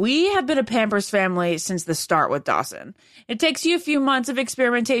 We have been a Pampers family since the start with Dawson. It takes you a few months of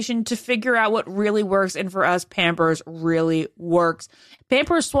experimentation to figure out what really works, and for us, Pampers really works.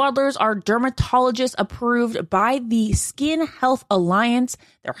 Pampers Swaddlers are dermatologist approved by the Skin Health Alliance.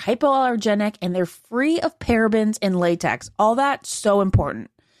 They're hypoallergenic and they're free of parabens and latex. All that so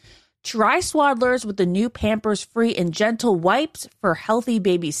important. Try Swaddlers with the new Pampers Free and Gentle wipes for healthy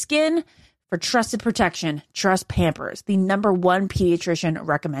baby skin. For trusted protection, trust Pampers, the #1 pediatrician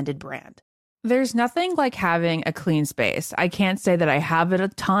recommended brand. There's nothing like having a clean space. I can't say that I have it a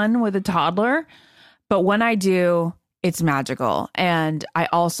ton with a toddler, but when I do, it's magical. And I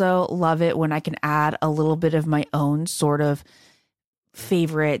also love it when I can add a little bit of my own sort of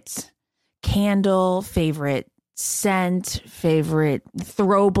favorite candle, favorite scent, favorite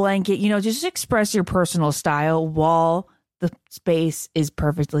throw blanket, just express your personal style while the space is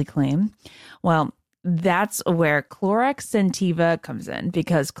perfectly clean. Well, that's where Clorox Scentiva comes in,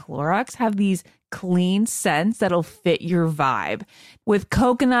 because Clorox have these clean scents that'll fit your vibe. With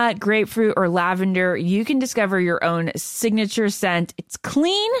coconut, grapefruit, or lavender, you can discover your own signature scent. It's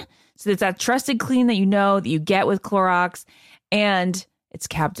clean, so it's that trusted clean that you get with Clorox, and it's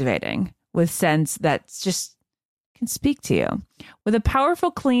captivating with scents that's just can speak to you. With a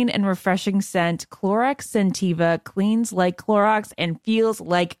powerful, clean, and refreshing scent, Clorox Scentiva cleans like Clorox and feels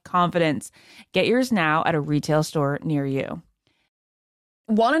like confidence. Get yours now at a retail store near you.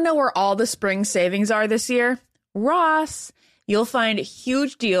 Want to know where all the spring savings are this year? Ross. You'll find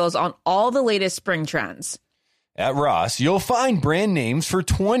huge deals on all the latest spring trends. At Ross, you'll find brand names for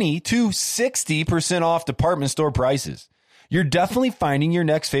 20 to 60% off department store prices. You're definitely finding your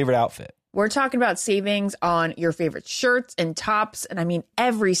next favorite outfit. We're talking about savings on your favorite shirts and tops, and I mean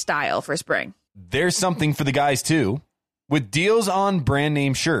every style for spring. There's something for the guys, too, with deals on brand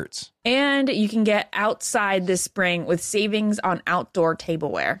name shirts. And you can get outside this spring with savings on outdoor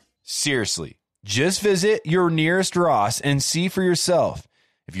tableware. Seriously, just visit your nearest Ross and see for yourself.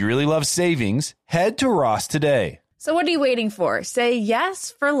 If you really love savings, head to Ross today. So what are you waiting for? Say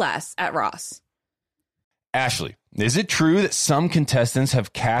yes for less at Ross. Ashley, is it true that some contestants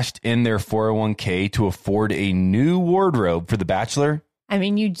have cashed in their 401k to afford a new wardrobe for The Bachelor? I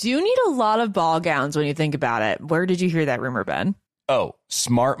mean, you do need a lot of ball gowns when you think about it. Where did you hear that rumor, Ben? Oh,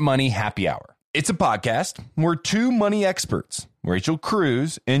 Smart Money Happy Hour. It's a podcast where two money experts, Rachel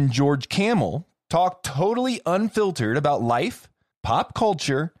Cruz and George Kamel, talk totally unfiltered about life, pop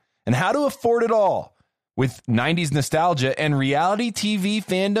culture, and how to afford it all, with 90s nostalgia and reality TV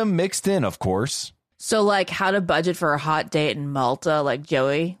fandom mixed in, of course. So like how to budget for a hot date in Malta like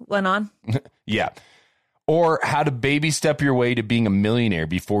Joey went on? Yeah. Or how to baby step your way to being a millionaire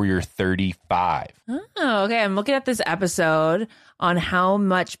before you're 35. Oh, okay. I'm looking at this episode on how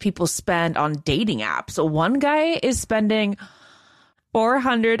much people spend on dating apps. So one guy is spending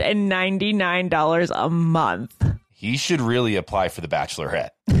 $499 a month. He should really apply for The Bachelorette.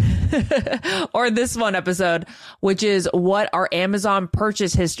 Or this one episode, which is what our Amazon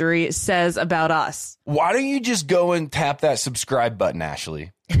purchase history says about us. Why don't you just go and tap that subscribe button,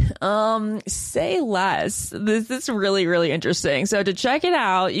 Ashley? Say less. This is really, really interesting. So to check it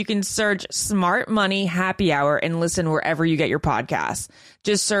out, you can search Smart Money Happy Hour and listen wherever you get your podcasts.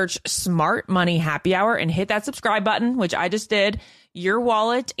 Just search Smart Money Happy Hour and hit that subscribe button, which I just did. Your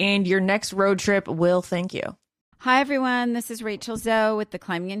wallet and your next road trip will thank you. Hi, everyone. This is Rachel Zoe with the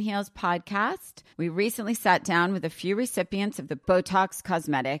Climbing in Heels podcast. We recently sat down with a few recipients of the Botox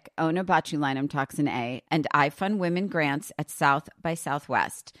Cosmetic, Onabotulinum Toxin A, and iFund Women grants at South by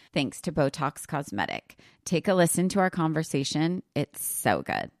Southwest, thanks to Botox Cosmetic. Take a listen to our conversation. It's so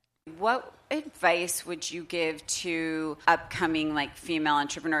good. What advice would you give to upcoming female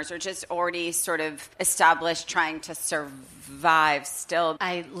entrepreneurs or just already sort of established trying to survive still?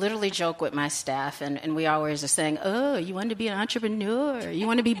 I literally joke with my staff, and we always are saying, oh, you want to be an entrepreneur? You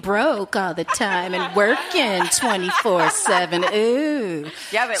want to be broke all the time and working 24/7? Ooh.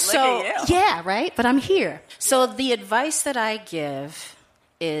 Yeah, but look at you. Yeah, right? But I'm here. So the advice that I give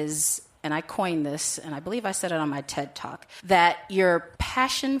is, and I coined this, and I believe I said it on my TED Talk, that your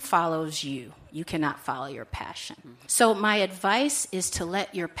passion follows you. You cannot follow your passion. So my advice is to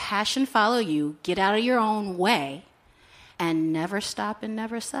let your passion follow you, get out of your own way, and never stop and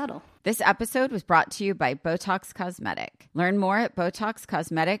never settle. This episode was brought to you by Botox Cosmetic. Learn more at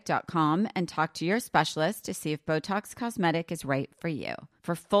BotoxCosmetic.com and talk to your specialist to see if Botox Cosmetic is right for you.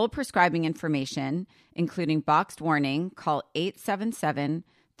 For full prescribing information, including boxed warning, call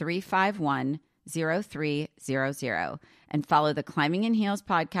 877-351-0300 and follow the Climbing in Heels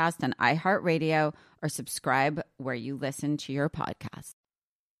podcast on iHeartRadio or subscribe where you listen to your podcast.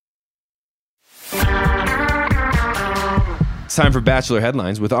 It's time for Bachelor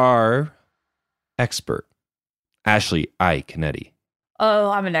Headlines with our expert, Ashley I. Canetti.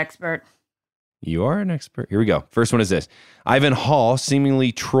 Oh, I'm an expert. You are an expert. Here we go. First one is this. Ivan Hall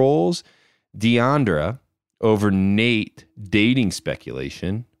seemingly trolls Deandra over Nate dating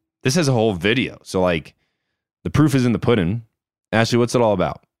speculation. This has a whole video. So, like, the proof is in the pudding. Ashley, what's it all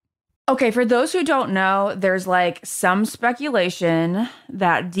about? Okay, for those who don't know, there's like some speculation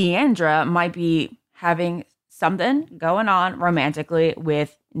that Deandra might be having something going on romantically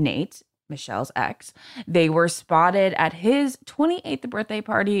with Nate, Michelle's ex. They were spotted at his 28th birthday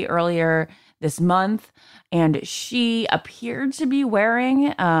party earlier this month, and she appeared to be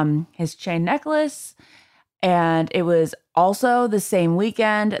wearing his chain necklace. And it was also the same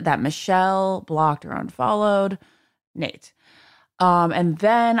weekend that Michelle blocked or unfollowed Nate. And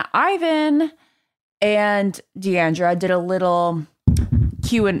then Ivan and Deandra did a little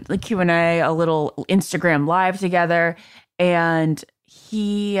Q&A, a little Instagram live together, and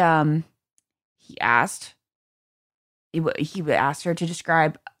he asked her to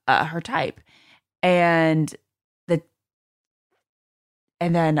describe her type, and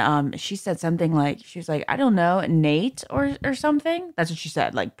then she said something like, she was like, I don't know, Nate or something. That's what she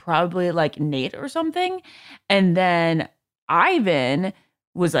said, like probably like Nate or something. And then Ivan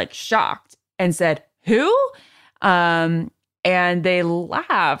was like shocked and said, who? And they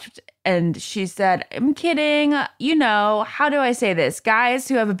laughed, and she said, I'm kidding. You know, how do I say this? Guys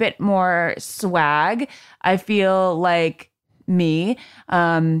who have a bit more swag, I feel like me,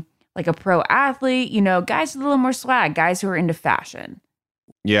 like a pro athlete, you know, guys with a little more swag, guys who are into fashion.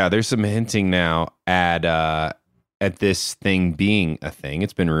 Yeah, there's some hinting now at this thing being a thing.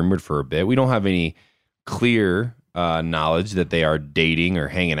 It's been rumored for a bit. We don't have any clear knowledge that they are dating or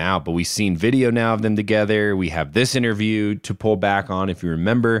hanging out, but we've seen video now of them together. We have this interview to pull back on. If you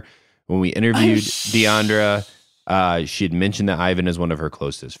remember, when we interviewed Deandra, she had mentioned that Ivan is one of her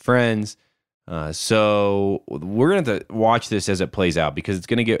closest friends. So we're going to have to watch this as it plays out, because it's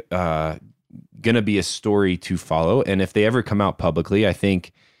going to be a story to follow. And if they ever come out publicly, I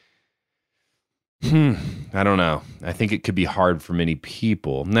think, I don't know. I think it could be hard for many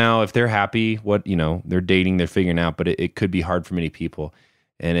people. Now, if they're happy, they're dating, they're figuring out, but it could be hard for many people.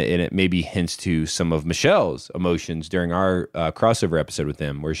 And it maybe hints to some of Michelle's emotions during our crossover episode with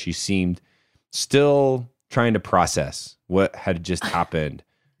them, where she seemed still trying to process what had just happened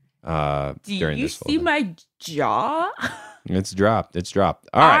during this. Do you see my jaw? It's dropped. All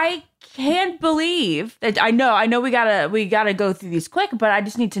right. I can't believe that. I know we gotta go through these quick, but I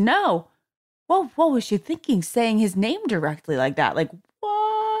just need to know. What was she thinking, saying his name directly like that? Like,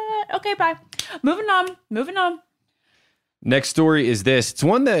 what? Okay, bye. Moving on. Next story is this. It's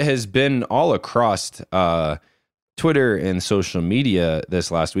one that has been all across Twitter and social media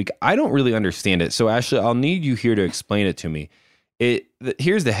this last week. I don't really understand it. So, Ashley, I'll need you here to explain it to me.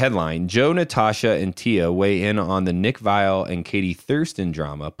 Here's the headline. Joe, Natasha, and Tia weigh in on the Nick Viall and Katie Thurston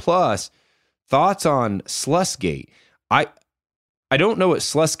drama, plus thoughts on Slussgate. I don't know what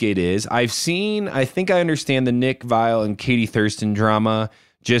Slussgate is. I think I understand the Nick Viall and Katie Thurston drama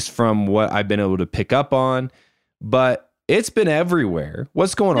just from what I've been able to pick up on, but it's been everywhere.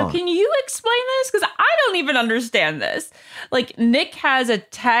 What's going on? Can you explain this? Because I don't even understand this. Like, Nick has a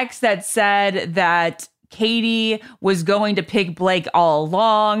text that said that Katie was going to pick Blake all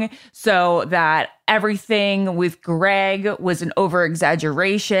along, so that everything with Greg was an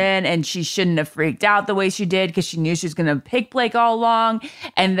over-exaggeration and she shouldn't have freaked out the way she did because she knew she was going to pick Blake all along.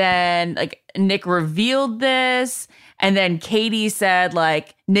 And then, like, Nick revealed this, and then Katie said,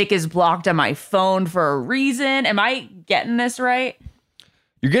 like, Nick is blocked on my phone for a reason. Am I getting this right?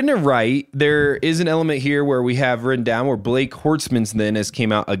 You're getting it right. There is an element here where we have written down where Blake Hortzman then has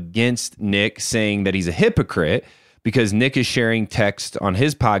came out against Nick, saying that he's a hypocrite because Nick is sharing text on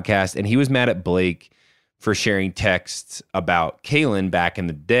his podcast, and he was mad at Blake for sharing texts about Kaylin back in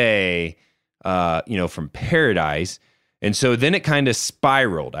the day, from Paradise. And so then it kind of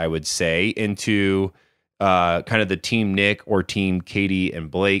spiraled, I would say, into kind of the Team Nick or Team Katie and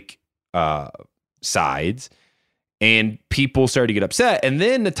Blake sides. And people started to get upset. And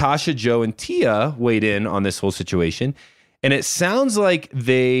then Natasha, Joe, and Tia weighed in on this whole situation. And it sounds like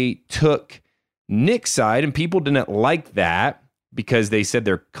they took Nick's side, and people didn't like that because they said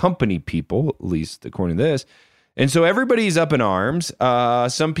they're company people, at least according to this. And so everybody's up in arms.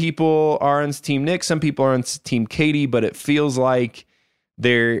 Some people are on Team Nick, some people are on Team Katie, but it feels like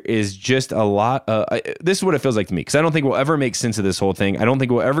there is just a lot. This is what it feels like to me, because I don't think we'll ever make sense of this whole thing. I don't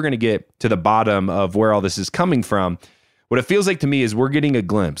think we're ever going to get to the bottom of where all this is coming from. What it feels like to me is we're getting a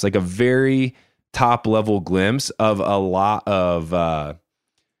glimpse, like a very top level glimpse of a lot of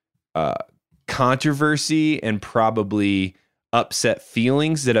controversy and probably upset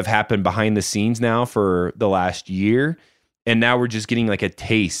feelings that have happened behind the scenes now for the last year. And now we're just getting like a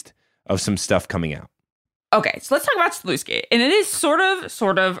taste of some stuff coming out. Okay, so let's talk about Sluicegate. And it is sort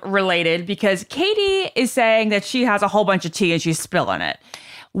of related, because Katie is saying that she has a whole bunch of tea and she's spilling it.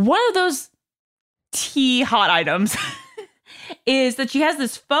 One of those tea hot items is that she has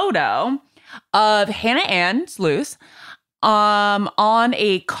this photo of Hannah Ann Sluice on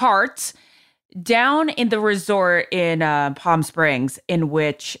a cart down in the resort in Palm Springs, in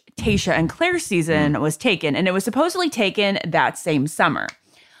which Tayshia and Claire's season was taken. And it was supposedly taken that same summer.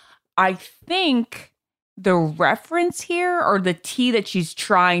 I think the reference here, or the tea that she's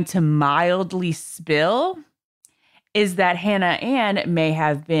trying to mildly spill, is that Hannah Ann may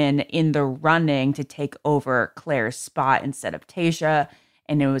have been in the running to take over Claire's spot instead of Tayshia.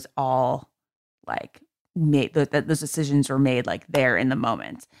 And it was all like made, that those decisions were made like there in the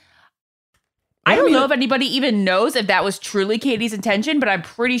moment. I don't know if anybody even knows if that was truly Katie's intention, but I'm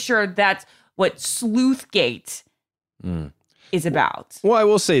pretty sure that's what Sleuthgate is about. Well, I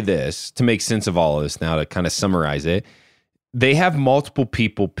will say this to make sense of all of this now, to kind of summarize it. They have multiple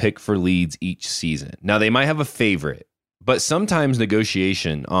people pick for leads each season. Now, they might have a favorite, but sometimes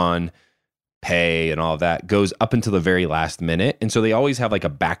negotiation on pay and all of that goes up until the very last minute. And so they always have like a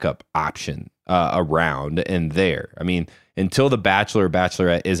backup option around and there. I mean, until the Bachelor or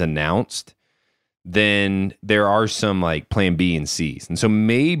Bachelorette is announced, then there are some like plan B and C's. And so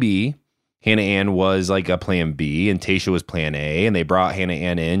maybe Hannah Ann was like a plan B and Tayshia was plan A, and they brought Hannah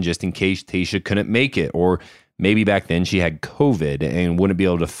Ann in just in case Tayshia couldn't make it. Or maybe back then she had COVID and wouldn't be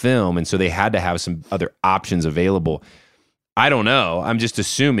able to film, and so they had to have some other options available. I don't know. I'm just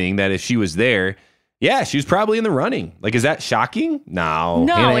assuming that if she was there, yeah, she was probably in the running. Like, is that shocking? No,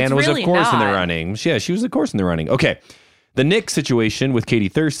 Hannah Ann was, really, of course, in the running. Yeah, she was, of course, in the running. Okay. The Nick situation with Katie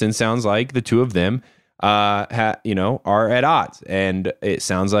Thurston sounds like the two of them, are at odds. And it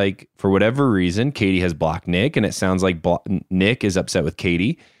sounds like, for whatever reason, Katie has blocked Nick, and it sounds like Nick is upset with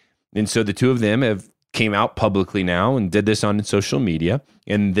Katie. And so the two of them have came out publicly now and did this on social media.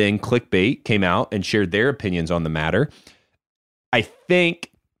 And then Clickbait came out and shared their opinions on the matter. I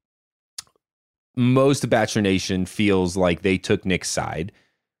think most of Bachelor Nation feels like they took Nick's side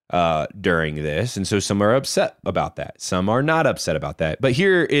during this. And so some are upset about that. Some are not upset about that. But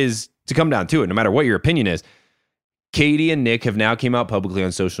here is to come down to it, no matter what your opinion is, Katie and Nick have now came out publicly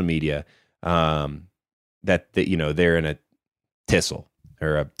on social media that they're in a tussle,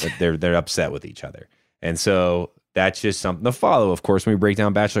 or they're upset with each other. And so that's just something to follow. Of course, when we break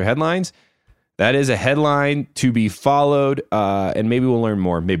down Bachelor headlines, that is a headline to be followed. And maybe we'll learn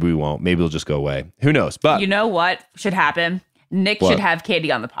more. Maybe we won't. Maybe it'll just go away. Who knows? But you know what should happen? Nick should have Katie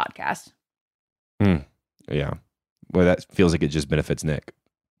on the podcast. Yeah. Well, that feels like it just benefits Nick.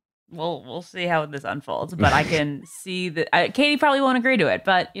 We'll see how this unfolds, but I can see that Katie probably won't agree to it,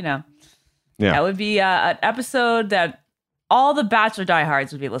 but that would be an episode that all the Bachelor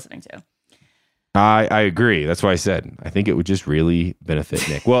diehards would be listening to. I agree. That's why I said I think it would just really benefit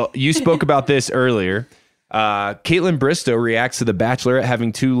Nick. Well, you spoke about this earlier. Kaitlyn Bristowe reacts to the Bachelorette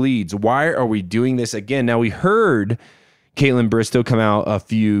having two leads. Why are we doing this again? Now, we heard Kaitlyn Bristowe come out a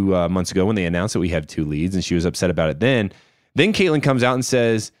few months ago when they announced that we have two leads, and she was upset about it then. Then Kaitlyn comes out and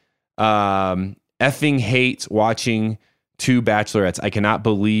says, effing hates watching two Bachelorettes. I cannot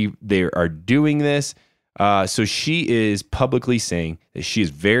believe they are doing this. So she is publicly saying that she is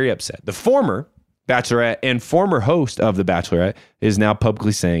very upset. The former Bachelorette and former host of The Bachelorette is now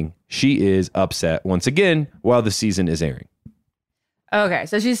publicly saying she is upset once again while the season is airing. Okay,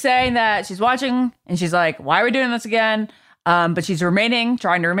 so she's saying that she's watching and she's like, why are we doing this again? But she's trying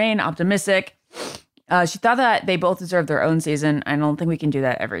to remain optimistic. She thought that they both deserve their own season. I don't think we can do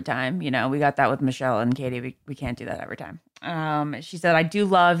that every time. We got that with Michelle and Katie. We can't do that every time. She said, I do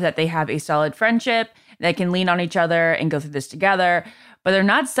love that they have a solid friendship. They can lean on each other and go through this together, but they're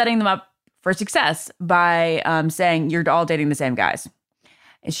not setting them up for success by saying you're all dating the same guys.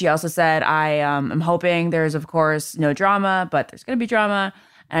 And she also said, I am hoping there's, of course, no drama, but there's going to be drama.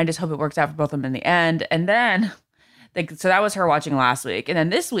 And I just hope it works out for both of them in the end. And then, so that was her watching last week. And then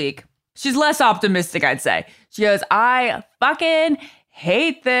this week, she's less optimistic, I'd say. She goes, I fucking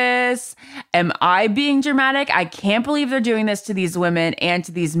hate this. Am I being dramatic? I can't believe they're doing this to these women and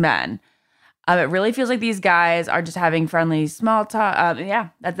to these men. It really feels like these guys are just having friendly small talk.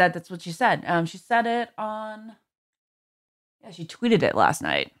 That's what she said. She said it on... Yeah, she tweeted it last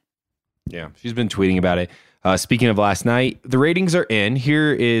night. Yeah, she's been tweeting about it. Speaking of last night, the ratings are in.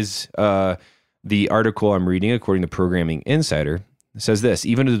 Here is the article I'm reading according to Programming Insider. It says this: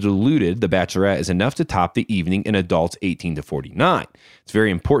 even a diluted The Bachelorette is enough to top the evening in adults 18 to 49. It's a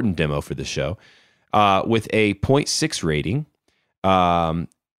very important demo for the show with a 0.6 rating,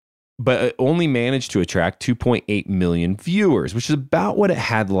 but it only managed to attract 2.8 million viewers, which is about what it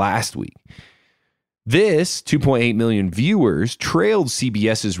had last week. This 2.8 million viewers trailed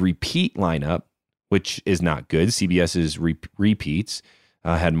CBS's repeat lineup, which is not good. CBS's repeats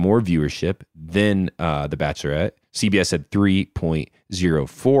had more viewership than The Bachelorette. CBS had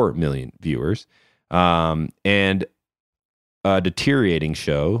 3.04 million viewers. And a deteriorating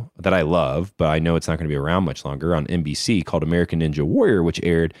show that I love, but I know it's not going to be around much longer, on NBC called American Ninja Warrior, which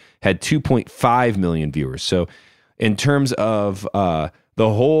aired, had 2.5 million viewers. So in terms of the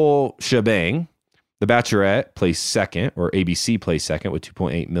whole shebang, The Bachelorette placed second, or ABC placed second with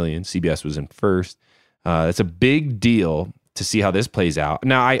 2.8 million. CBS was in first. That's a big deal to see how this plays out.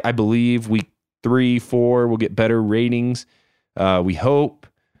 Now, I believe week 3, 4 will get better ratings. We hope.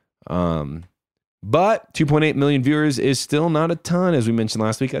 But 2.8 million viewers is still not a ton, as we mentioned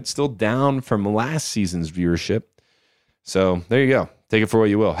last week. That's still down from last season's viewership. So there you go. Take it for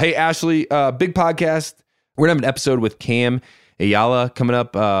what you will. Hey, Ashley, big podcast. We're going to have an episode with Cam Ayala coming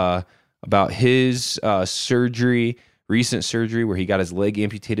up about his recent surgery where he got his leg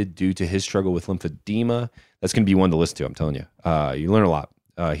amputated due to his struggle with lymphedema. That's going to be one to listen to, I'm telling you. You learn a lot,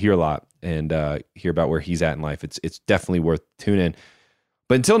 hear a lot, and hear about where he's at in life. It's definitely worth tuning in.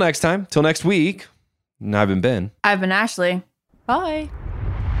 But until next time, till next week, I've been Ben. I've been Ashley. Bye.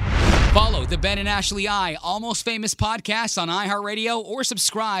 Follow the Ben and Ashley I Almost Famous podcast on iHeartRadio or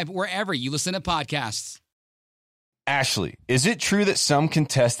subscribe wherever you listen to podcasts. Ashley, is it true that some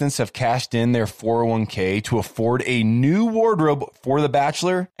contestants have cashed in their 401k to afford a new wardrobe for The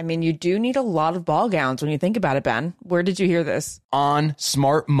Bachelor? I mean, you do need a lot of ball gowns when you think about it, Ben. Where did you hear this? On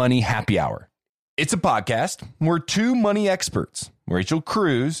Smart Money Happy Hour. It's a podcast where two money experts, Rachel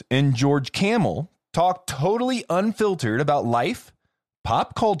Cruz and George Camel, talk totally unfiltered about life,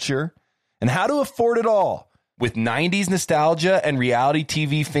 pop culture, and how to afford it all, with 90s nostalgia and reality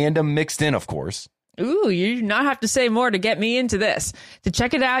TV fandom mixed in, of course. Ooh, you do not have to say more to get me into this. To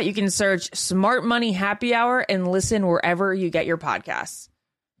check it out, you can search Smart Money Happy Hour and listen wherever you get your podcasts.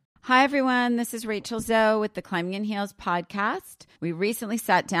 Hi, everyone. This is Rachel Zoe with the Climbing in Heels podcast. We recently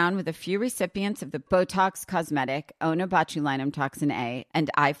sat down with a few recipients of the Botox Cosmetic, Onabotulinum Toxin A,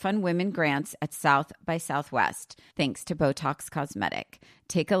 and iFund Women grants at South by Southwest, thanks to Botox Cosmetic.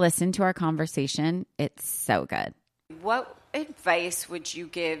 Take a listen to our conversation. It's so good. What advice would you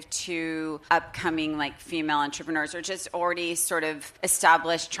give to upcoming female entrepreneurs, or just already sort of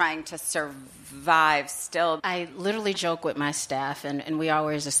established, trying to survive still? I literally joke with my staff, and we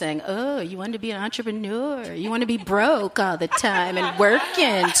always are saying, oh, you want to be an entrepreneur? You want to be broke all the time and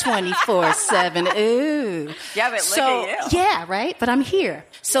working 24/7? Ooh. Yeah, but look at you. Yeah, right? But I'm here.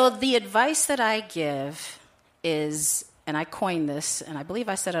 So the advice that I give is, and I coined this, and I believe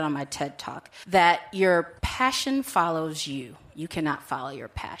I said it on my TED Talk, that your passion follows you. You cannot follow your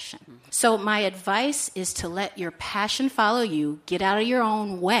passion. Mm-hmm. So my advice is to let your passion follow you, get out of your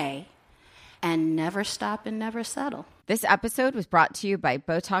own way, and never stop and never settle. This episode was brought to you by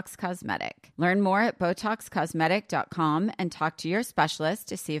Botox Cosmetic. Learn more at BotoxCosmetic.com and talk to your specialist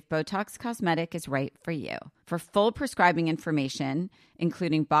to see if Botox Cosmetic is right for you. For full prescribing information,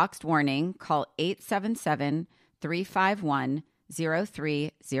 including boxed warning, call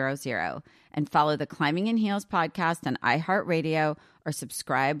 877-351-0300 and follow the Climbing in Heels podcast on iHeartRadio or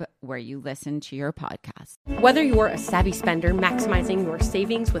subscribe where you listen to your podcast. Whether you're a savvy spender maximizing your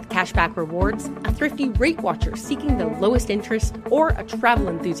savings with cashback rewards, a thrifty rate watcher seeking the lowest interest, or a travel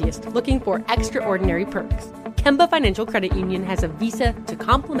enthusiast looking for extraordinary perks, Kemba Financial Credit Union has a visa to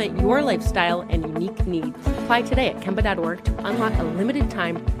complement your lifestyle and unique needs. Apply today at Kemba.org to unlock a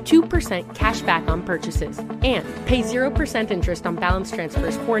limited-time 2% cash back on purchases and pay 0% interest on balance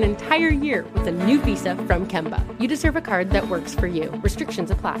transfers for an entire year with a new visa from Kemba. You deserve a card that works for you. Restrictions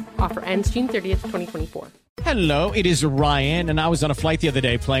apply. Offer ends June 30th, 2024. Hello, it is Ryan, and I was on a flight the other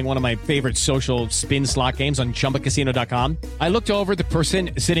day playing one of my favorite social spin slot games on ChumbaCasino.com. I looked over at the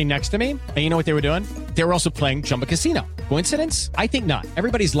person sitting next to me, and you know what they were doing? They were also playing Chumba Casino. Coincidence? I think not.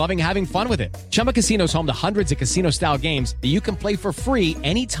 Everybody's loving having fun with it. Chumba Casino is home to hundreds of casino-style games that you can play for free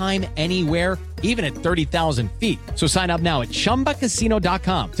anytime, anywhere, even at 30,000 feet. So sign up now at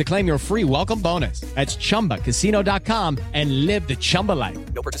ChumbaCasino.com to claim your free welcome bonus. That's ChumbaCasino.com and live the Chumba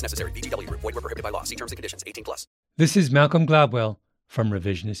life. No purchase necessary. VGW Group. Void where prohibited by law. See terms and conditions. 18+. This is Malcolm Gladwell from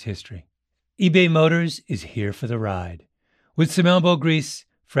Revisionist History. eBay Motors is here for the ride. With some elbow grease,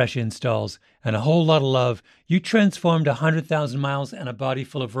 fresh installs, and a whole lot of love, you transformed 100,000 miles and a body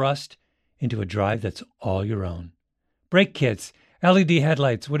full of rust into a drive that's all your own. Brake kits, LED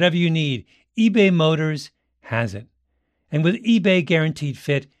headlights, whatever you need, eBay Motors has it. And with eBay Guaranteed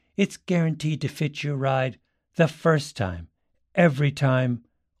Fit, it's guaranteed to fit your ride the first time, every time,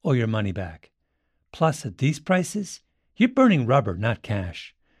 or your money back. Plus, at these prices, you're burning rubber, not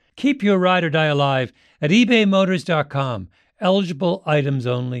cash. Keep your ride or die alive at ebaymotors.com. Eligible items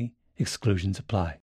only. Exclusions apply.